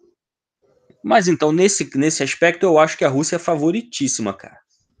 Mas então, nesse aspecto, eu acho que a Rússia é favoritíssima, cara.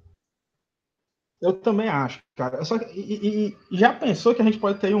 Eu também acho, cara. Já pensou que a gente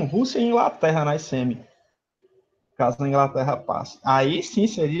pode ter um Rússia e Inglaterra na semi? Caso a Inglaterra passe. Aí sim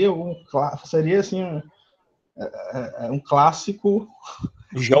seria assim, um clássico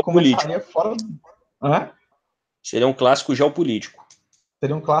que Geopolítico. começaria fora. Né? Seria um clássico geopolítico.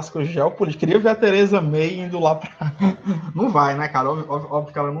 Seria um clássico geopolítico. Queria ver a Theresa May indo lá pra. Não vai, né, cara?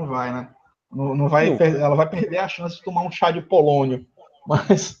 Óbvio que ela não vai, né? Não vai ela vai perder a chance de tomar um chá de polônio.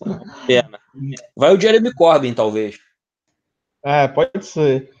 Mas. Pena. Vai o Jeremy Corbyn, talvez. Pode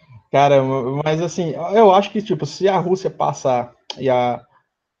ser. Cara, mas assim, eu acho que, tipo, se a Rússia passar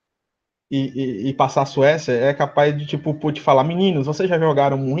e passar a Suécia, é capaz de, tipo, o Putin falar, meninos, vocês já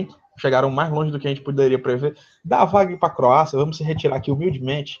jogaram muito, chegaram mais longe do que a gente poderia prever, dá a vaga para a Croácia, vamos se retirar aqui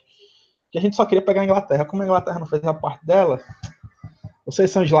humildemente, que a gente só queria pegar a Inglaterra. Como a Inglaterra não fez a parte dela, vocês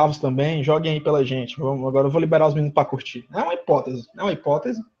são eslavos também, joguem aí pela gente. Agora eu vou liberar os meninos para curtir. É uma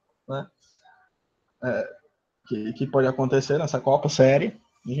hipótese, né? Que pode acontecer nessa Copa séria.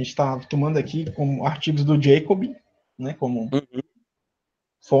 A gente está tomando aqui como artigos do Jacob, né, como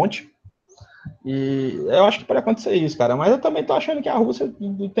fonte. E eu acho que pode acontecer isso, cara. Mas eu também tô achando que a Rússia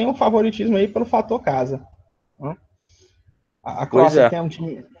tem um favoritismo aí pelo fator casa. Né? A Croácia tem um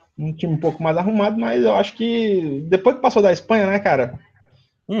time um pouco mais arrumado, mas eu acho que depois que passou da Espanha, né, cara,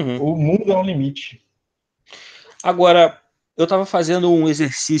 o mundo é um limite. Agora, eu tava fazendo um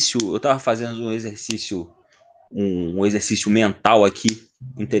exercício mental aqui,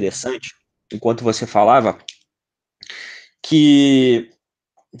 interessante, enquanto você falava, que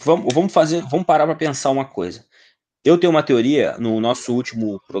vamos parar para pensar uma coisa. Eu tenho uma teoria, no nosso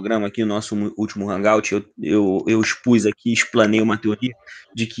último programa aqui, no nosso último Hangout, eu expus aqui, explanei uma teoria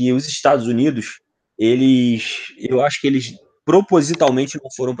de que os Estados Unidos, eu acho que eles propositalmente não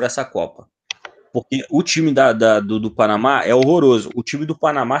foram para essa Copa. Porque o time do Panamá é horroroso. O time do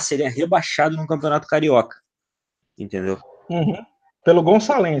Panamá seria rebaixado no Campeonato Carioca. Entendeu? Pelo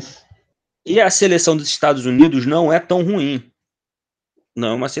Gonçalves. E a seleção dos Estados Unidos não é tão ruim. Não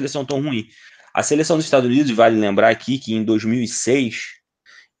é uma seleção tão ruim. A seleção dos Estados Unidos, vale lembrar aqui que em 2006,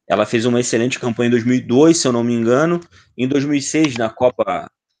 ela fez uma excelente campanha em 2002, se eu não me engano. Em 2006, na Copa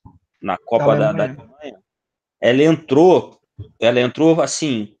da Alemanha, ela entrou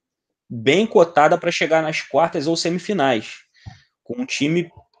assim, bem cotada para chegar nas quartas ou semifinais, com um time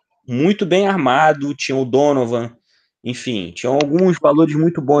muito bem armado, tinha o Donovan, enfim, tinham alguns valores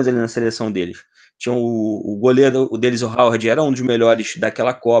muito bons ali na seleção deles. Tinha o goleiro deles, o Howard, era um dos melhores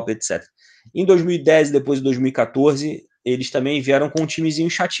daquela Copa, etc. Em 2010 e depois de 2014, eles também vieram com um timezinho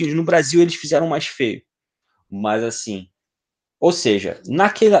chatinho. No Brasil, eles fizeram mais feio. Mas assim, ou seja,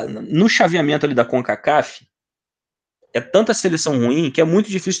 no chaveamento ali da CONCACAF, é tanta seleção ruim que é muito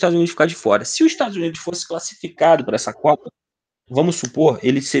difícil os Estados Unidos ficar de fora. Se os Estados Unidos fosse classificado para essa Copa, vamos supor,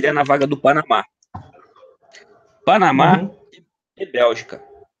 ele seria na vaga do Panamá. Panamá e Bélgica.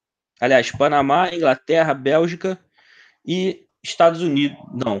 Aliás, Panamá, Inglaterra, Bélgica e Estados Unidos.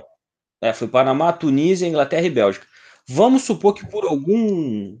 Não. Foi Panamá, Tunísia, Inglaterra e Bélgica. Vamos supor que por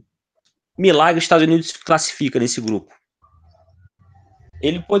algum milagre os Estados Unidos se classifica nesse grupo.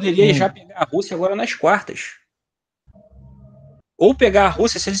 Ele poderia já pegar a Rússia agora nas quartas. Ou pegar a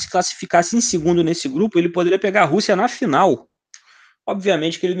Rússia, se ele se classificasse em segundo nesse grupo, ele poderia pegar a Rússia na final.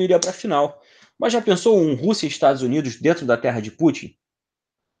 Obviamente que ele não iria para a final. Mas já pensou um Rússia e Estados Unidos dentro da terra de Putin?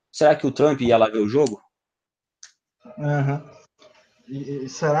 Será que o Trump ia lá ver o jogo? Uhum. E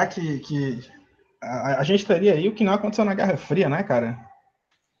será que a gente teria aí o que não aconteceu na Guerra Fria, né, cara?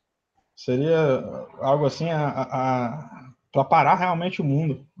 Seria algo assim para parar realmente o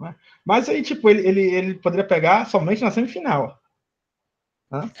mundo, né? Mas aí, tipo, ele poderia pegar somente na semifinal.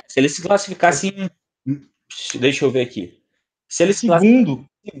 Né? Se ele se classificasse em... Deixa eu ver aqui. Se ele se classificasse Segundo,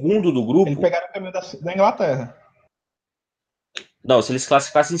 em segundo do ele grupo... pegaria o caminho da Inglaterra. Não, se ele se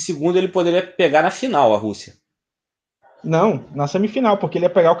classificasse em segundo, ele poderia pegar na final a Rússia. Não, na semifinal, porque ele ia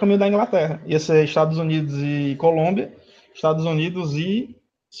pegar o caminho da Inglaterra. Ia ser Estados Unidos e Colômbia, Estados Unidos e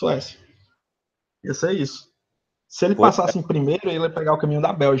Suécia. Ia ser isso. Se ele Pois passasse é. em primeiro, ele ia pegar o caminho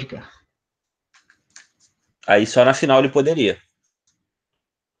da Bélgica. Aí só na final ele poderia.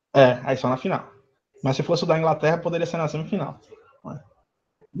 Aí só na final. Mas se fosse o da Inglaterra, poderia ser na semifinal.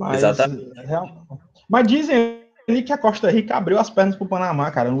 Mas, Exatamente. mas dizem ali que a Costa Rica abriu as pernas pro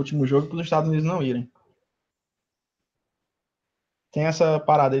Panamá, cara, no último jogo, para os Estados Unidos não irem. Tem essa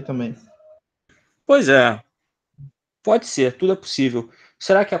parada aí também. Pois é. Pode ser, tudo é possível.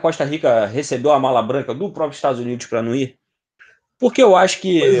 Será que a Costa Rica recebeu a mala branca do próprio Estados Unidos para não ir? Porque eu acho Pois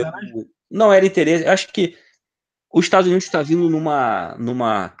que é, né? não era interesse. Eu acho que os Estados Unidos está vindo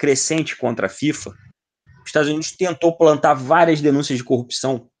numa crescente contra a FIFA. Os Estados Unidos tentou plantar várias denúncias de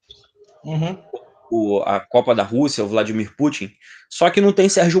corrupção. Uhum. A Copa da Rússia, o Vladimir Putin. Só que não tem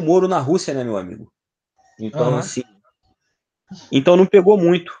Sérgio Moro na Rússia, né, meu amigo? Então, Uhum. assim. Então não pegou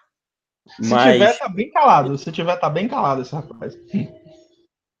muito. Se tiver, Mas tá bem calado. Se tiver, tá bem calado esse rapaz.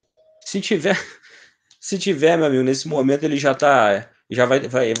 se tiver, se tiver, meu amigo, nesse momento ele já tá. Já vai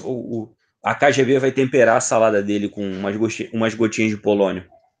a KGB vai temperar a salada dele com umas gotinhas de polônio.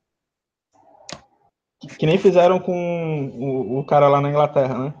 Que nem fizeram com o cara lá na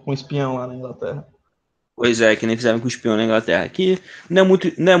Inglaterra, né? Com o espião lá na Inglaterra. Pois é, que nem fizeram com o espião na Inglaterra. Que não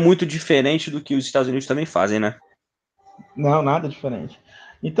é muito diferente do que os Estados Unidos também fazem, né? Não, nada diferente.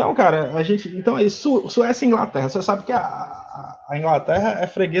 Então, cara, a gente. Então, isso, Suécia e Inglaterra. Você sabe que a Inglaterra é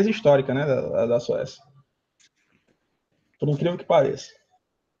freguesa histórica, né? Da Suécia. Por incrível que pareça.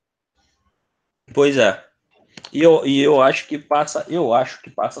 Pois é. E eu acho que passa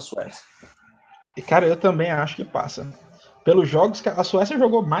a Suécia. E, cara, eu também acho que passa. Pelos jogos que a Suécia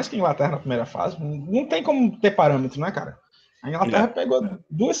jogou mais que a Inglaterra na primeira fase, não tem como ter parâmetro, né, cara? A Inglaterra É. pegou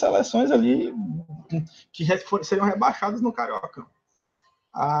duas seleções ali que seriam rebaixadas no Carioca.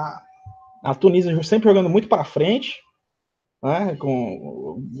 A, a Tunísia sempre jogando muito para frente, né?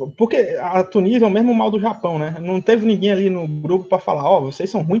 Porque a Tunísia é o mesmo mal do Japão, né? Não teve ninguém ali no grupo para falar, ó, vocês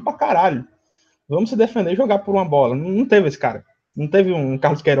são ruins pra caralho. Vamos se defender e jogar por uma bola. Não teve esse cara. Não teve um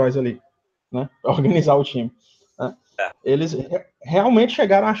Carlos Queiroz ali, né? Pra organizar o time. Né? É. Eles realmente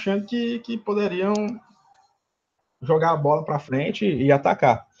chegaram achando que poderiam jogar a bola para frente e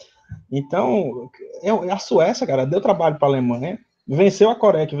atacar. Então, a Suécia, cara, deu trabalho para a Alemanha, venceu a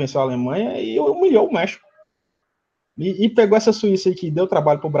Coreia, que venceu a Alemanha, e humilhou o México. E pegou essa Suíça aí que deu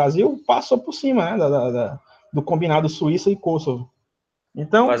trabalho para o Brasil, passou por cima, né, do combinado Suíça e Kosovo.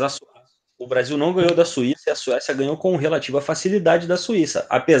 Então, Mas o Brasil não ganhou da Suíça e a Suécia ganhou com relativa facilidade da Suíça.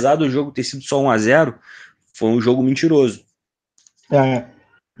 Apesar do jogo ter sido só 1-0, foi um jogo mentiroso. é,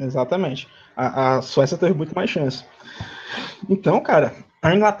 exatamente. A Suécia teve muito mais chance. Então, cara,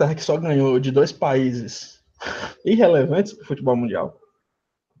 a Inglaterra que só ganhou de dois países irrelevantes para o futebol mundial,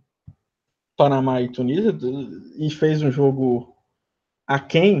 Panamá e Tunísia, e fez um jogo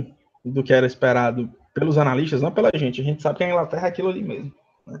aquém do que era esperado pelos analistas, não pela gente. A gente sabe que a Inglaterra é aquilo ali mesmo.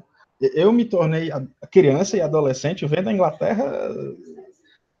 Né? Eu me tornei criança e adolescente vendo a Inglaterra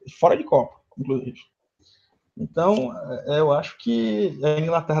fora de Copa, inclusive. Então, eu acho que a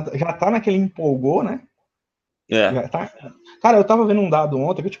Inglaterra já está naquele empolgou, né? É. Já tá... Cara, eu tava vendo um dado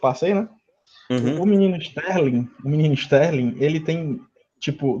ontem que eu te passei, né? Uhum. O menino Sterling, ele tem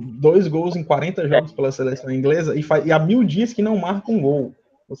tipo 2 gols em 40 jogos pela seleção inglesa e há 1000 dias que não marca um gol.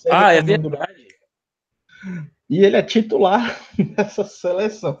 Você É reclamando do... verdade. E ele é titular dessa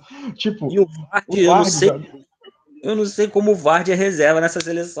seleção. Tipo, E o Vardy, o eu não Vardy sei, eu não sei como o Vardy é reserva nessa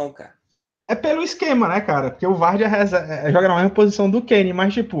seleção, cara. é pelo esquema, né, cara? Porque o Vardy joga na mesma posição do Kane,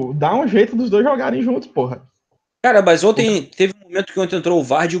 mas tipo, dá um jeito dos dois jogarem juntos, porra. Cara, mas ontem teve um momento que ontem entrou o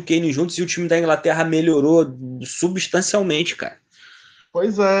Vardy e o Kane juntos e o time da Inglaterra melhorou substancialmente, cara.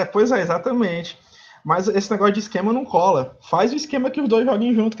 Pois é, exatamente. Mas esse negócio de esquema não cola. Faz o esquema que os dois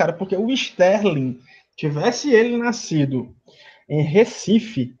joguem junto, cara, porque o Sterling, tivesse ele nascido em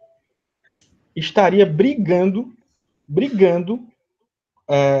Recife, estaria brigando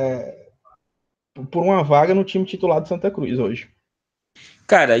por uma vaga no time titular de Santa Cruz hoje.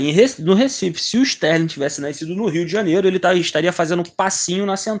 Cara, no Recife, se o Sterling tivesse nascido no Rio de Janeiro, ele estaria fazendo um passinho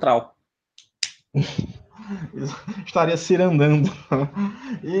na Central. Estaria cirandando.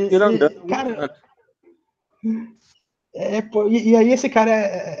 Cara, e aí esse cara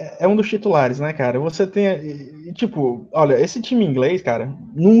é um dos titulares, né, cara? Você tem, tipo, olha, esse time inglês, cara,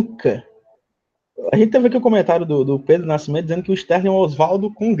 nunca. A gente teve aqui o comentário do Pedro Nascimento dizendo que o Sterling é o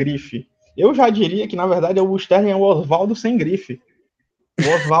Oswaldo com grife. Eu já diria que, na verdade, o Sterling é o Oswaldo sem grife.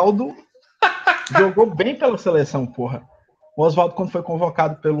 O Oswaldo jogou bem pela seleção, porra. O Oswaldo, quando foi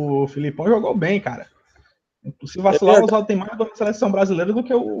convocado pelo Filipão, jogou bem, cara. Se vacilar, o Oswaldo tem mais gol na seleção brasileira do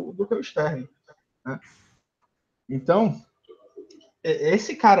que o Sterling. Né? Então,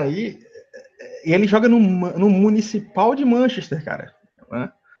 esse cara aí, ele joga no Municipal de Manchester, cara.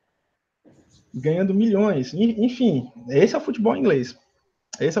 Né? Ganhando milhões. Enfim, esse é o futebol inglês.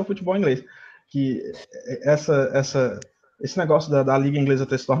 Esse é o futebol inglês. Que esse negócio da Liga Inglesa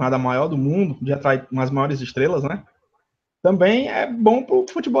ter se tornado a maior do mundo, de atrair umas maiores estrelas, né? Também é bom para o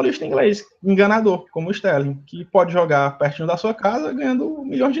futebolista inglês, enganador, como o Sterling, que pode jogar pertinho da sua casa ganhando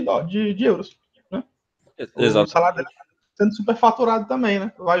milhões de euros. Né? O salário dele sendo superfaturado também,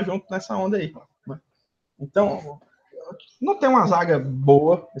 né? Vai junto nessa onda aí. Né? Então, não tem uma zaga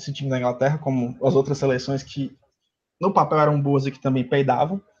boa esse time da Inglaterra, como as outras seleções que no papel eram boas e que também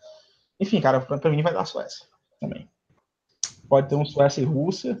peidavam. Enfim, cara, para mim vai dar a Suécia também. Pode ter um Suécia e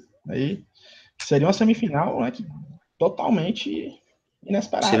Rússia aí, que seria uma semifinal, né, que totalmente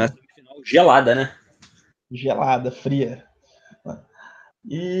inesperada. Seria uma semifinal gelada, né? Gelada, fria.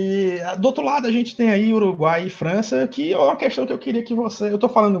 E do outro lado a gente tem aí Uruguai e França, que é uma questão que eu queria que você... Eu tô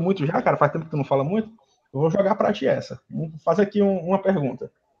falando muito já, cara, faz tempo que tu não fala muito. Eu vou jogar pra ti essa. Vou fazer aqui uma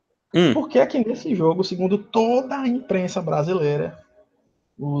pergunta. Por que é que nesse jogo, segundo toda a imprensa brasileira,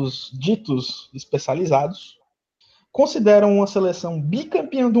 os ditos especializados consideram uma seleção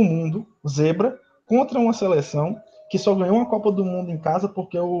bicampeã do mundo, zebra, contra uma seleção que só ganhou uma Copa do Mundo em casa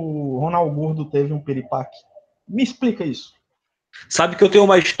porque o Ronaldo Gordo teve um piripaque? Me explica isso. Sabe que eu tenho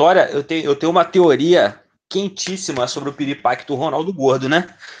uma história, eu tenho uma teoria quentíssima sobre o piripaque do Ronaldo Gordo,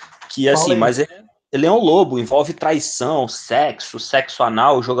 né? Que assim, mas ele é um lobo, envolve traição, sexo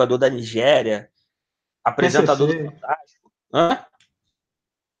anal, jogador da Nigéria, apresentador do PCC. Fantástico. Hã?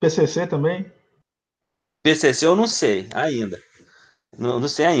 PCC também? PCC eu não sei ainda. Não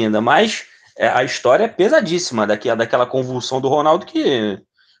sei ainda, mas a história é pesadíssima daquela convulsão do Ronaldo, que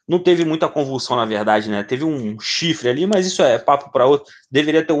não teve muita convulsão, na verdade, né? Teve um chifre ali, mas isso é papo para outro.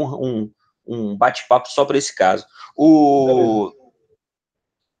 Deveria ter um bate-papo só para esse caso. Beleza.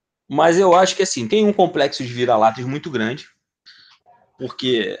 Mas eu acho que assim, tem um complexo de vira-latas muito grande,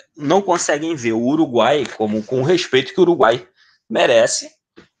 porque não conseguem ver o Uruguai como com o respeito que o Uruguai merece.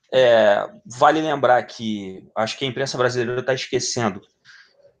 Vale lembrar que acho que a imprensa brasileira está esquecendo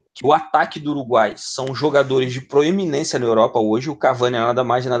que o ataque do Uruguai são jogadores de proeminência na Europa hoje. O Cavani é nada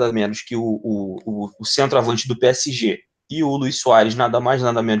mais nada menos que o centroavante do PSG, e o Luis Soares nada mais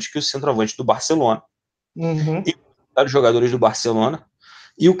nada menos que o centroavante do Barcelona. Uhum. E um dos melhores jogadores do Barcelona,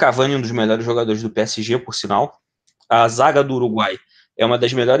 e o Cavani um dos melhores jogadores do PSG, por sinal. A zaga do Uruguai é uma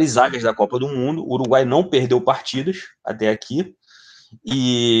das melhores zagas da Copa do Mundo. O Uruguai não perdeu partidas até aqui.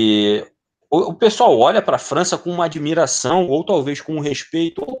 E o pessoal olha para a França com uma admiração, ou talvez com um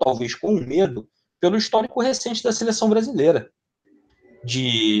respeito, ou talvez com um medo, pelo histórico recente da seleção brasileira.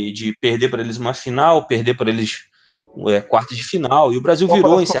 De perder para eles uma final, perder para eles quartas de final. E o Brasil Copa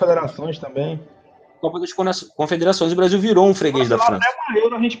virou das em certa Confederações também. Copa das Confederações. O Brasil virou um freguês da Vacilar até França. uma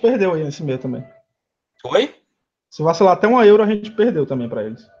Euro a gente perdeu aí nesse meio também. Oi? Se vacilar até uma Euro a gente perdeu também para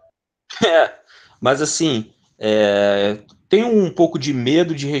eles. Mas assim, tem um pouco de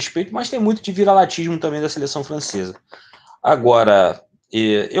medo, de respeito, mas tem muito de viralatismo também da seleção francesa. Agora,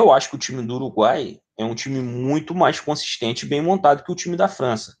 eu acho que o time do Uruguai é um time muito mais consistente e bem montado que o time da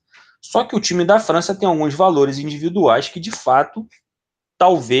França. Só que o time da França tem alguns valores individuais que, de fato,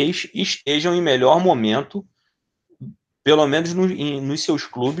 talvez estejam em melhor momento, pelo menos nos seus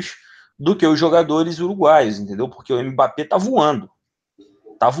clubes, do que os jogadores uruguaios, entendeu? Porque o Mbappé tá voando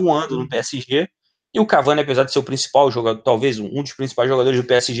no PSG, e o Cavani, apesar de ser o principal jogador, talvez um dos principais jogadores do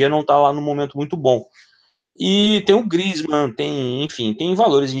PSG, não tá lá num momento muito bom. E tem o Griezmann, enfim, tem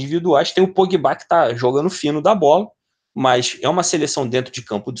valores individuais, tem o Pogba que tá jogando fino da bola, mas é uma seleção dentro de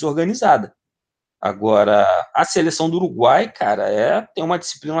campo desorganizada. Agora, a seleção do Uruguai, cara, tem uma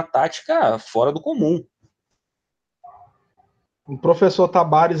disciplina tática fora do comum. O professor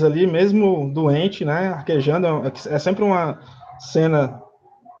Tabares ali, mesmo doente, né, arquejando, é sempre uma cena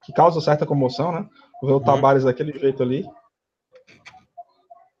que causa certa comoção, né? Ver o Tabares daquele jeito ali.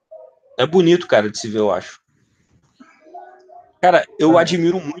 É bonito, cara, de se ver, eu acho. Cara, eu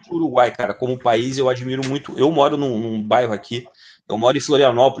admiro muito o Uruguai, cara, como país, eu admiro muito. Eu moro num bairro aqui, eu moro em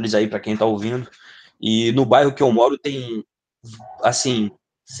Florianópolis aí, para quem tá ouvindo, e no bairro que eu moro tem, assim,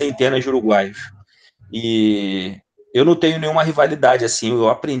 centenas de uruguaios. E eu não tenho nenhuma rivalidade, assim, eu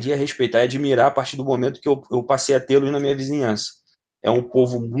aprendi a respeitar e admirar a partir do momento que eu passei a tê-los na minha vizinhança. É um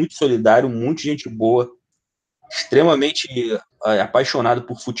povo muito solidário, muito gente boa, extremamente apaixonado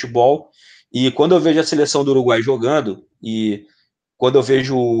por futebol. E quando eu vejo a seleção do Uruguai jogando, e quando eu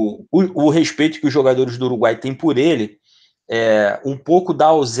vejo o respeito que os jogadores do Uruguai têm por ele, um pouco da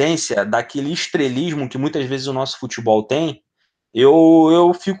ausência daquele estrelismo que muitas vezes o nosso futebol tem,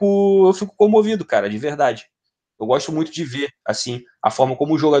 eu fico comovido, cara, de verdade. Eu gosto muito de ver assim a forma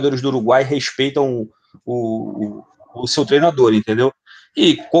como os jogadores do Uruguai respeitam o seu treinador, entendeu?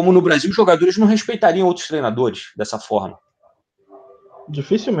 E como no Brasil os jogadores não respeitariam outros treinadores dessa forma.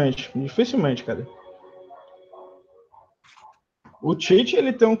 Dificilmente, cara. O Tite,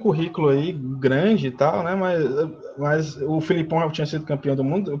 ele tem um currículo aí grande e tal, né? Mas o Filipão já tinha sido campeão do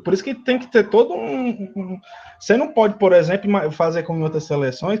mundo, por isso que tem que ter todo um. Você não pode, por exemplo, fazer como em outras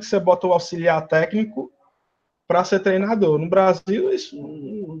seleções, que você bota o auxiliar técnico para ser treinador. No Brasil,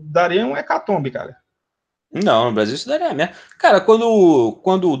 isso daria um hecatombe, cara. Não, no Brasil isso daria merda. Cara, quando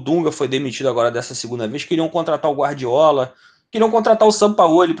o Dunga foi demitido agora dessa segunda vez, queriam contratar o Guardiola, queriam contratar o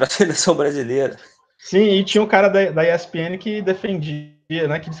Sampaoli para a seleção brasileira. Sim, e tinha um cara da ESPN que defendia,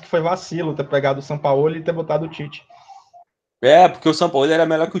 né? Que disse que foi vacilo ter pegado o Sampaoli e ter botado o Tite. Porque o Sampaoli era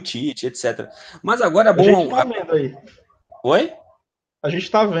melhor que o Tite, etc. Mas agora é A gente bom. tá vendo aí. Oi? A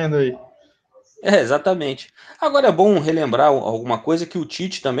gente tá vendo aí. Exatamente. Agora é bom relembrar alguma coisa que o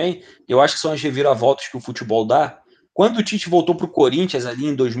Tite também, eu acho que são as reviravoltas que o futebol dá. Quando o Tite voltou para o Corinthians ali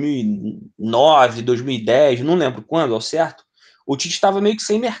em 2009, 2010, não lembro quando, ao certo, o Tite estava meio que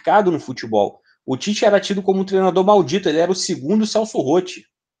sem mercado no futebol. O Tite era tido como um treinador maldito, ele era o segundo Celso Roth.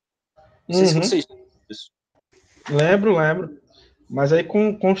 Não sei se vocês lembram disso. Lembro. Mas aí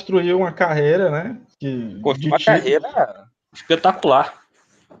construiu uma carreira, né? Construiu De uma títulos carreira espetacular.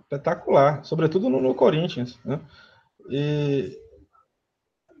 espetacular, sobretudo no Corinthians, né? E,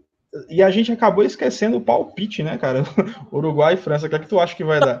 e a gente acabou esquecendo o palpite, né, cara? Uruguai e França, o que é que tu acha que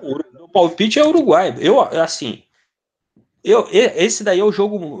vai dar? O palpite é Uruguai. Assim, esse daí é o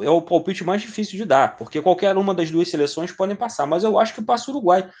jogo, é o palpite mais difícil de dar, porque qualquer uma das duas seleções podem passar, mas eu acho que passa o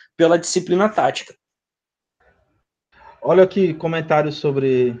Uruguai pela disciplina tática. Olha aqui comentários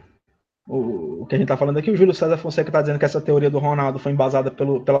sobre o que a gente tá falando aqui. O Júlio César Fonseca tá dizendo que essa teoria do Ronaldo foi embasada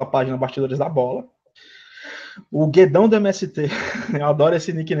pela página Bastidores da Bola. O Guedão do MST, eu adoro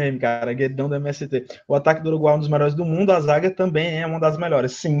esse nickname, cara, Guedão do MST. O ataque do Uruguai é um dos melhores do mundo, a zaga também é uma das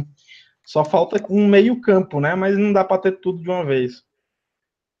melhores, sim. Só falta um meio campo, né? Mas não dá para ter tudo de uma vez.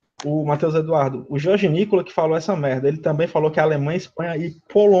 O Matheus Eduardo, o Jorge Nicola que falou essa merda, ele também falou que a Alemanha, Espanha e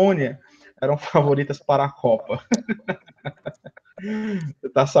Polônia eram favoritas para a Copa. Você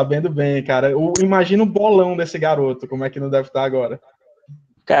tá sabendo bem, cara. Imagina o bolão desse garoto, como é que não deve estar agora.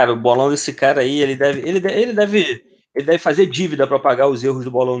 Cara, o bolão desse cara aí, ele deve fazer dívida para pagar os erros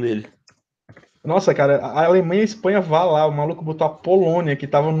do bolão dele. Nossa, cara, a Alemanha e a Espanha vá lá, o maluco botou a Polônia, que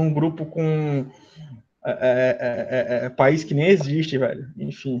tava num grupo com país que nem existe, velho.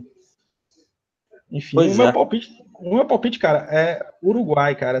 Enfim, Pois é. o meu palpite, cara, é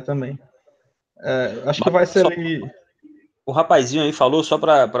Uruguai, cara, também. Acho que Mas vai ser só, ali. o rapazinho aí falou só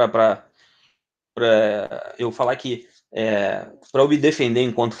para eu falar que para eu me defender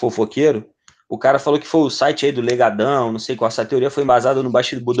enquanto fofoqueiro, o cara falou que foi o site aí do Legadão, não sei qual, essa teoria foi embasada no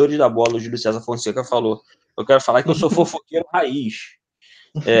Bastidores da Bola, o Júlio César Fonseca falou. Eu quero falar que eu sou fofoqueiro raiz.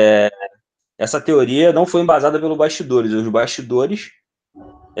 Essa teoria não foi embasada pelo Bastidores, os Bastidores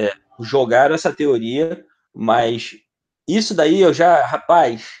jogaram essa teoria, mas isso daí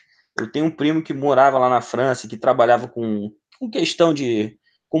rapaz, eu tenho um primo que morava lá na França, que trabalhava com questão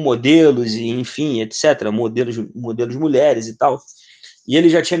com modelos e enfim, etc, modelos mulheres e tal. E ele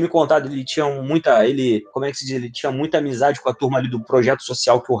já tinha me contado, como é que se diz, ele tinha muita amizade com a turma ali do projeto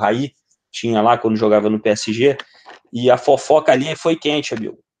social que o Raí tinha lá quando jogava no PSG, e a fofoca ali foi quente,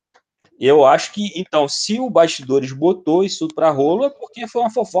 amigo. Eu acho que, então, se o Bastidores botou isso pra rolo, é porque foi uma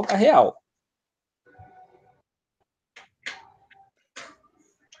fofoca real.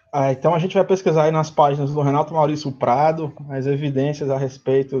 Então a gente vai pesquisar aí nas páginas do Renato Maurício Prado as evidências a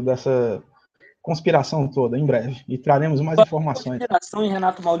respeito conspiração toda em breve e traremos mais informações. Consideração em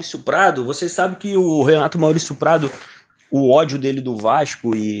Renato Maurício Prado, você sabe que o Renato Maurício Prado, o ódio dele do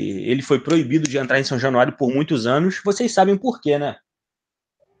Vasco, e ele foi proibido de entrar em São Januário por muitos anos, vocês sabem por quê, né?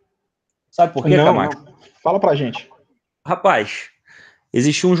 Sabe por quê, Camacho? Não. Fala pra gente. Rapaz,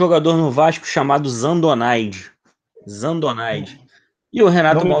 existia um jogador no Vasco chamado Zandonaide. E o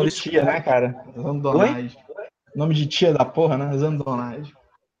Renato Nome de Maurício... tia, né, cara? Oi? Zandonaide. Nome de tia da porra, né? Zandonaide.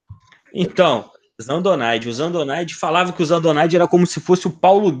 Então, Zandonaide. O Zandonaide falava que o Zandonaide era como se fosse o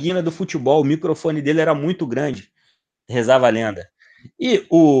Paulo Guina do futebol. O microfone dele era muito grande. Rezava a lenda. E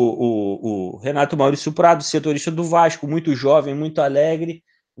o Renato Maurício Prado, setorista do Vasco, muito jovem, muito alegre,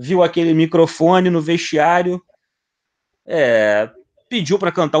 viu aquele microfone no vestiário, pediu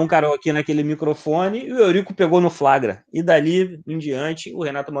para cantar um karaokê naquele microfone e o Eurico pegou no flagra. E dali em diante, o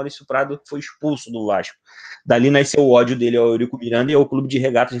Renato Maurício Prado foi expulso do Vasco. Dali nasceu o ódio dele ao Eurico Miranda e ao Clube de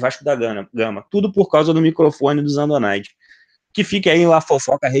Regatas Vasco da Gama. Tudo por causa do microfone do Zandonaide. Que fique aí a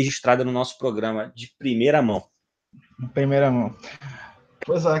fofoca registrada no nosso programa de primeira mão. Primeira mão.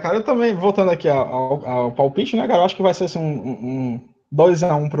 Pois é, cara, eu também, voltando aqui ao palpite, né, cara, eu acho que vai ser assim, um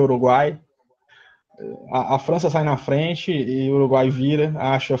 2-1 pro Uruguai. A França sai na frente e o Uruguai vira,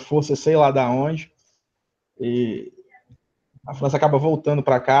 acha força sei lá da onde. E a França acaba voltando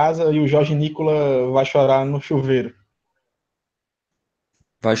para casa e o Jorge Nicola vai chorar no chuveiro.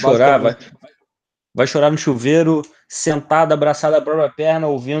 Vai chorar, vai chorar no chuveiro, sentado, abraçado à própria perna,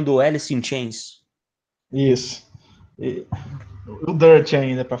 ouvindo Alice in Chains. Isso. E o Dirt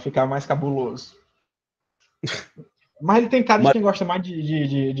ainda, para ficar mais cabuloso. Mas ele tem cara de quem gosta mais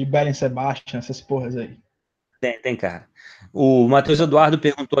de Belen Sebastian, essas porras aí. Tem, cara. O Matheus Eduardo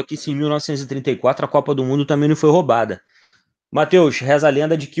perguntou aqui se em 1934 a Copa do Mundo também não foi roubada. Matheus, reza a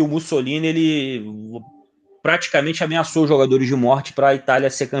lenda de que o Mussolini ele praticamente ameaçou os jogadores de morte para a Itália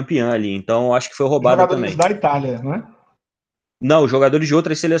ser campeã ali. Então acho que foi roubada Jogadores também. da Itália, né? Não, jogadores de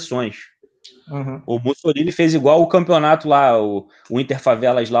outras seleções. Uhum. O Mussolini fez igual o campeonato lá, o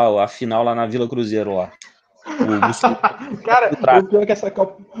Interfavelas lá, a final lá na Vila Cruzeiro lá. Cara, o pior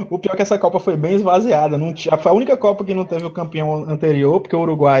é que essa Copa foi bem esvaziada. Não tinha, foi a única Copa que não teve o campeão anterior, porque o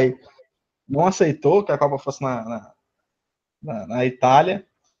Uruguai não aceitou que a Copa fosse na Itália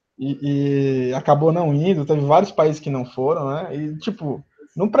e acabou não indo. Teve vários países que não foram, né? E, tipo,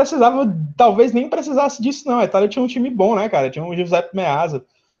 não precisava, talvez nem precisasse disso, não. A Itália tinha um time bom, né, cara? Tinha o Giuseppe Meazza,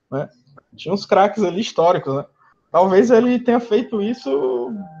 né? Tinha uns craques ali históricos, né? Talvez ele tenha feito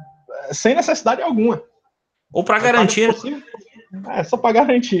isso sem necessidade alguma. Ou para garantir. Só para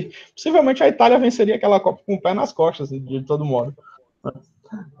garantir. Possivelmente a Itália venceria aquela Copa com o pé nas costas, de todo modo.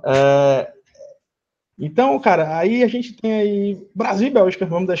 Então, cara, aí a gente tem aí Brasil e Bélgica.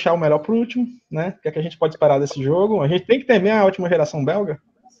 Vamos deixar o melhor para o último, né? O que, é que a gente pode esperar desse jogo? A gente tem que temer a última geração belga?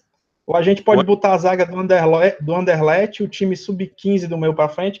 Ou a gente pode botar a zaga do Anderlecht, o time sub-15 do meio para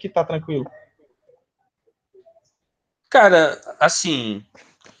frente, que tá tranquilo? Cara, assim,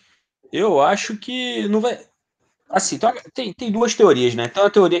 eu acho que não vai. Assim, tem duas teorias, né? Tem uma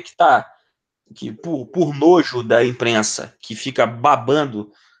teoria que por nojo da imprensa, que fica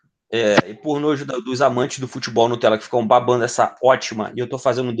babando, e por nojo dos amantes do futebol Nutella, que ficam babando essa ótima, e eu tô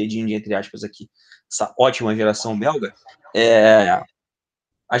fazendo um dedinho de entre aspas aqui, essa ótima geração belga,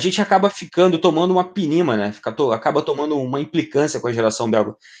 a gente acaba tomando uma pinima, né? Acaba tomando uma implicância com a geração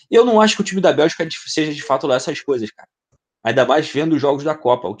belga. Eu não acho que o time da Bélgica seja de fato lá essas coisas, cara. Ainda mais vendo os jogos da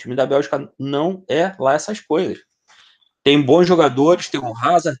Copa. O time da Bélgica não é lá essas coisas. Tem bons jogadores, tem o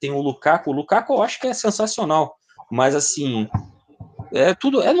Hazard, tem o Lukaku. O Lukaku eu acho que é sensacional. Mas, assim,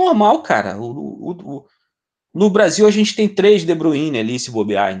 é normal, cara. No Brasil a gente tem 3 De Bruyne ali, se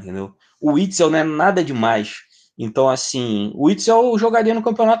bobear, entendeu? O Witzel não é nada demais. Então, assim, o Witzel jogaria no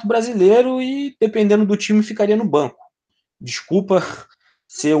Campeonato Brasileiro e, dependendo do time, ficaria no banco. Desculpa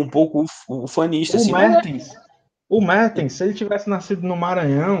ser um pouco ufanista, assim, mas... O Mertens, se ele tivesse nascido no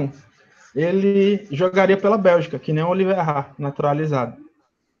Maranhão, ele jogaria pela Bélgica, que nem o Oliver Hart, naturalizado.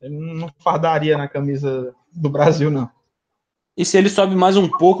 Ele não fardaria na camisa do Brasil, não. E se ele sobe mais um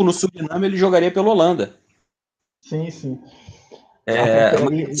pouco no Suriname, ele jogaria pela Holanda. Sim.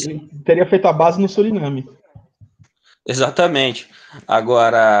 Ele teria feito a base no Suriname. Exatamente.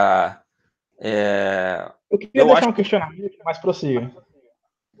 Agora, eu queria deixar um questionamento, mas prossiga.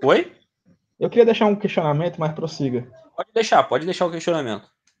 Oi? Eu queria deixar um questionamento, mas prossiga. Pode deixar o questionamento.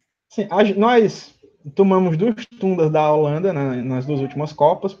 Sim, nós tomamos 2 tundas da Holanda nas 2 últimas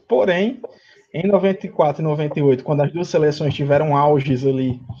Copas, porém, em 94 e 98, quando as 2 seleções tiveram auges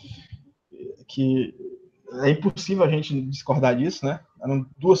ali, que é impossível a gente discordar disso, né? Eram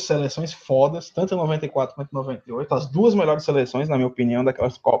 2 seleções fodas, tanto em 94 quanto em 98, as 2 melhores seleções, na minha opinião,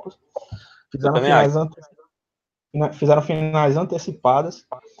 daquelas Copas. Eu também acho. Fizeram finais antecipadas.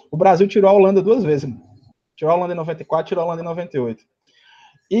 O Brasil tirou a Holanda 2 vezes. Tirou a Holanda em 94, tirou a Holanda em 98.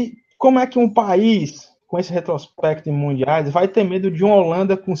 E como é que um país com esse retrospecto em mundiais vai ter medo de uma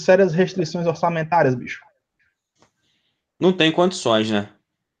Holanda com sérias restrições orçamentárias, bicho? Não tem condições, né?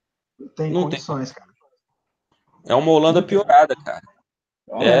 Não tem Não tem. condições, cara. É uma Holanda Não tem. piorada, cara.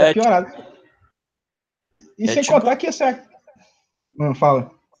 A Holanda é piorada. E É sem tipo, contar que esse é... Fala.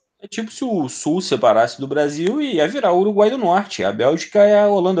 é tipo se o Sul separasse do Brasil e ia virar o Uruguai do Norte. A Bélgica é a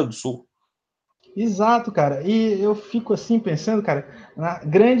Holanda do Sul. Exato, cara. E eu fico assim pensando, cara, na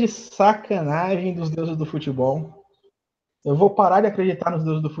grande sacanagem dos deuses do futebol. Eu vou parar de acreditar nos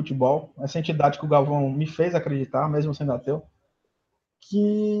deuses do futebol, essa entidade que o Galvão me fez acreditar, mesmo sendo ateu,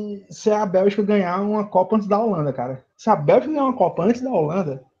 que se a Bélgica ganhar uma Copa antes da Holanda, cara. Se a Bélgica ganhar uma Copa antes da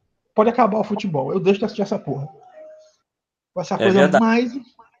Holanda, pode acabar o futebol. Eu deixo de assistir essa porra. Vai ser a É coisa verdade. mais.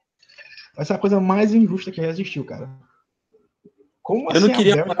 Vai ser a coisa mais injusta que já existiu, cara. Como Eu não assim a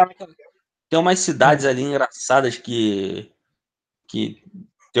queria Bélgica? morar naquela. Tem umas cidades ali engraçadas que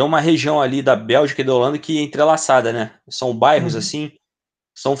tem uma região ali da Bélgica e da Holanda que é entrelaçada, né? São bairros Uhum. assim,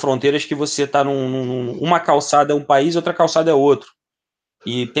 são fronteiras que você tá uma calçada é um país, outra calçada é outro.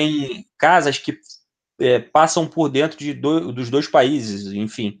 E tem casas que passam por dentro dos dois países,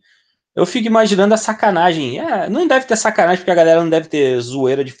 enfim. Eu fico imaginando a sacanagem. Não deve ter sacanagem, porque a galera não deve ter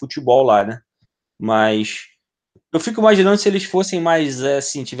zoeira de futebol lá, né? Mas eu fico imaginando se eles fossem mais,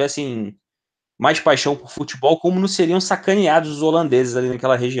 assim, tivessem mais paixão por futebol, como não seriam sacaneados os holandeses ali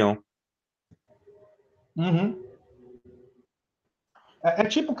naquela região. Uhum. É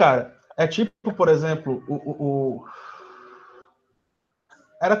tipo, cara, é tipo, por exemplo,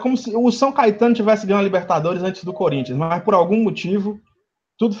 era como se o São Caetano tivesse ganho a Libertadores antes do Corinthians, mas por algum motivo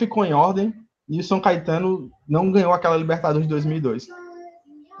tudo ficou em ordem e o São Caetano não ganhou aquela Libertadores de 2002.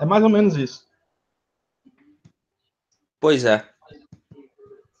 É mais ou menos isso. Pois é.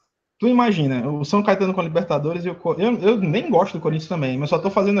 Tu imagina, o São Caetano com a Libertadores e eu nem gosto do Corinthians também, mas só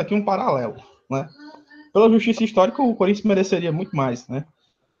estou fazendo aqui um paralelo, né? Pela justiça histórica, o Corinthians mereceria muito mais, né?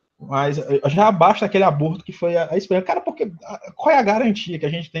 Mas já basta aquele aborto que foi a Espanha. Cara, porque qual é a garantia que a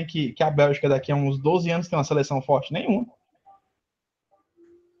gente tem que a Bélgica daqui a uns 12 anos tem uma seleção forte? Nenhuma.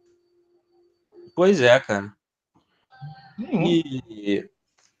 Pois é, cara. Nenhuma. E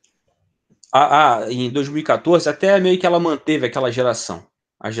em 2014, até meio que ela manteve aquela geração.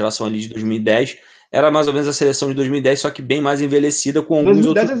 A geração ali de 2010 era mais ou menos a seleção de 2010, só que bem mais envelhecida com Em alguns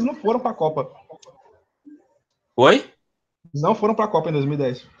 2010 outros. eles não foram para a Copa. Oi? Eles não foram para a Copa em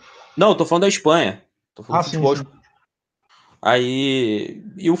 2010. Não, tô falando da Espanha. Tô falando Ah, do sim, futebol. sim. Aí.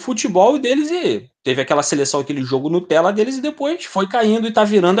 E o futebol deles teve aquela seleção, aquele jogo Nutella deles, e depois foi caindo e tá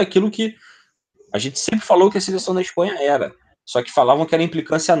virando aquilo que a gente sempre falou que a seleção da Espanha era. Só que falavam que era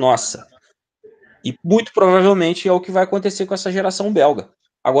implicância nossa. E muito provavelmente é o que vai acontecer com essa geração belga.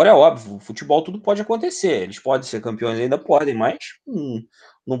 Agora é óbvio, o futebol tudo pode acontecer. Eles podem ser campeões, ainda podem, mas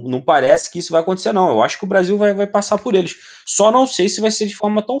não parece que isso vai acontecer, não. Eu acho que o Brasil vai passar por eles. Só não sei se vai ser de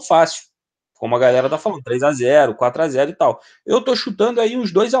forma tão fácil, como a galera tá falando, 3-0, 4-0 e tal. Eu tô chutando aí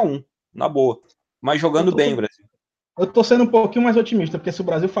uns 2-1, na boa. Mas Eu jogando tô, bem o Brasil. eu tô sendo um pouquinho mais otimista, porque se o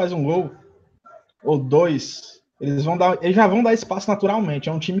Brasil faz um gol ou dois, eles já vão dar espaço naturalmente.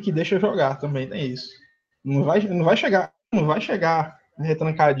 É um time que deixa jogar também, tem isso. Não vai chegar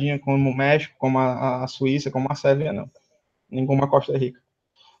retrancadinha como o México, como a Suíça, como a Sérvia, não. Nem como a Costa Rica.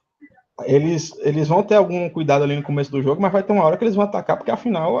 Eles vão ter algum cuidado ali no começo do jogo, mas vai ter uma hora que eles vão atacar, porque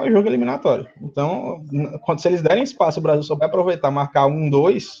afinal é jogo eliminatório. Então, se eles derem espaço, o Brasil souber aproveitar, marcar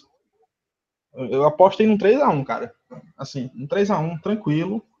 1-2, eu aposto em um 3-1, cara. Assim, um 3-1,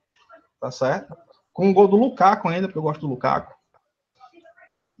 tranquilo, tá certo? Com um gol do Lukaku ainda, porque eu gosto do Lukaku.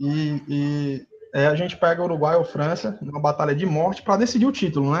 A gente pega Uruguai ou França numa batalha de morte para decidir o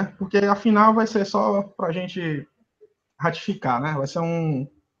título, né? Porque a final vai ser só pra gente ratificar, né? Vai ser um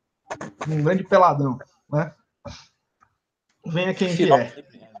grande peladão, né? Venha quem Final vier.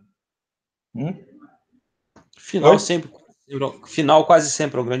 sempre. Hum? Final Oi? sempre. Final quase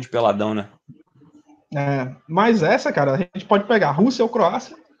sempre é um grande peladão, né? Mas essa, cara, a gente pode pegar Rússia ou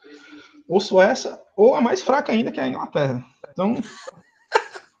Croácia, ou Suécia, ou a mais fraca ainda, que é a Inglaterra. Então,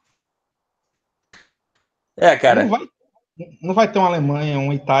 não Cara. vai, não vai ter uma Alemanha,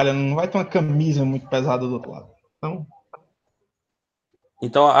 uma Itália, não vai ter uma camisa muito pesada do outro lado.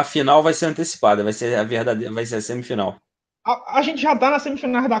 Então a final vai ser antecipada, vai ser a verdadeira, vai ser a semifinal. A gente já tá nas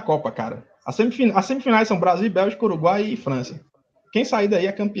semifinais da Copa, cara. As semifinais são Brasil, Bélgica, Uruguai e França. Quem sair daí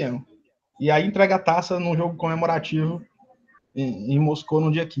é campeão. E aí entrega a taça num jogo comemorativo em Moscou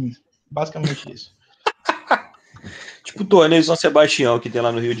no dia 15. Basicamente isso. Tipo o torneio São Sebastião que tem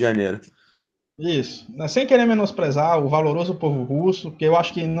lá no Rio de Janeiro. Isso. Sem querer menosprezar o valoroso povo russo, porque eu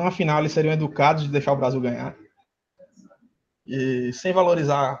acho que numa final eles seriam educados de deixar o Brasil ganhar. E sem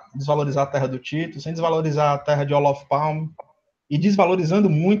desvalorizar a terra do Tito, sem desvalorizar a terra de Olof Palme, e desvalorizando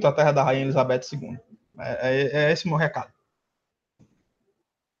muito a terra da Rainha Elizabeth II. É esse o meu recado.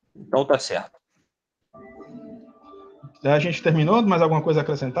 Então tá certo. A gente terminou? Mais alguma coisa a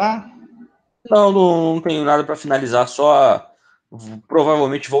acrescentar? Não tenho nada para finalizar, só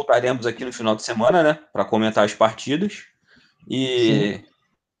provavelmente voltaremos aqui no final de semana, né, para comentar as partidas. E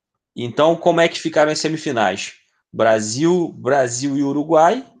então, como é que ficaram as semifinais? Brasil e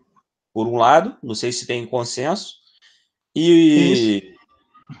Uruguai, por um lado, não sei se tem consenso, Isso. e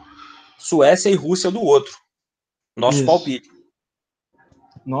Suécia e Rússia do outro. Nosso Isso. palpite.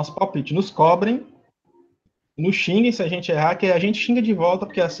 Nosso palpite. Nos cobrem, nos xinguem se a gente errar, que a gente xinga de volta,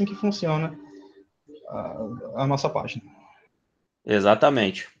 porque é assim que funciona a nossa página.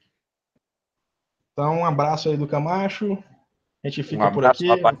 Exatamente. Então, um abraço aí do Camacho. A gente Um fica por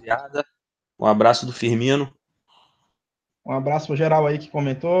abraço, aqui. rapaziada. Um abraço do Firmino. Um abraço pro geral aí que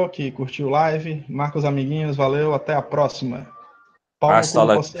comentou, que curtiu o live. Marca os amiguinhos, valeu, até a próxima. Pau no cu Hasta do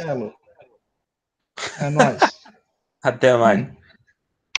lá. Cossielo. É nóis. Até mais.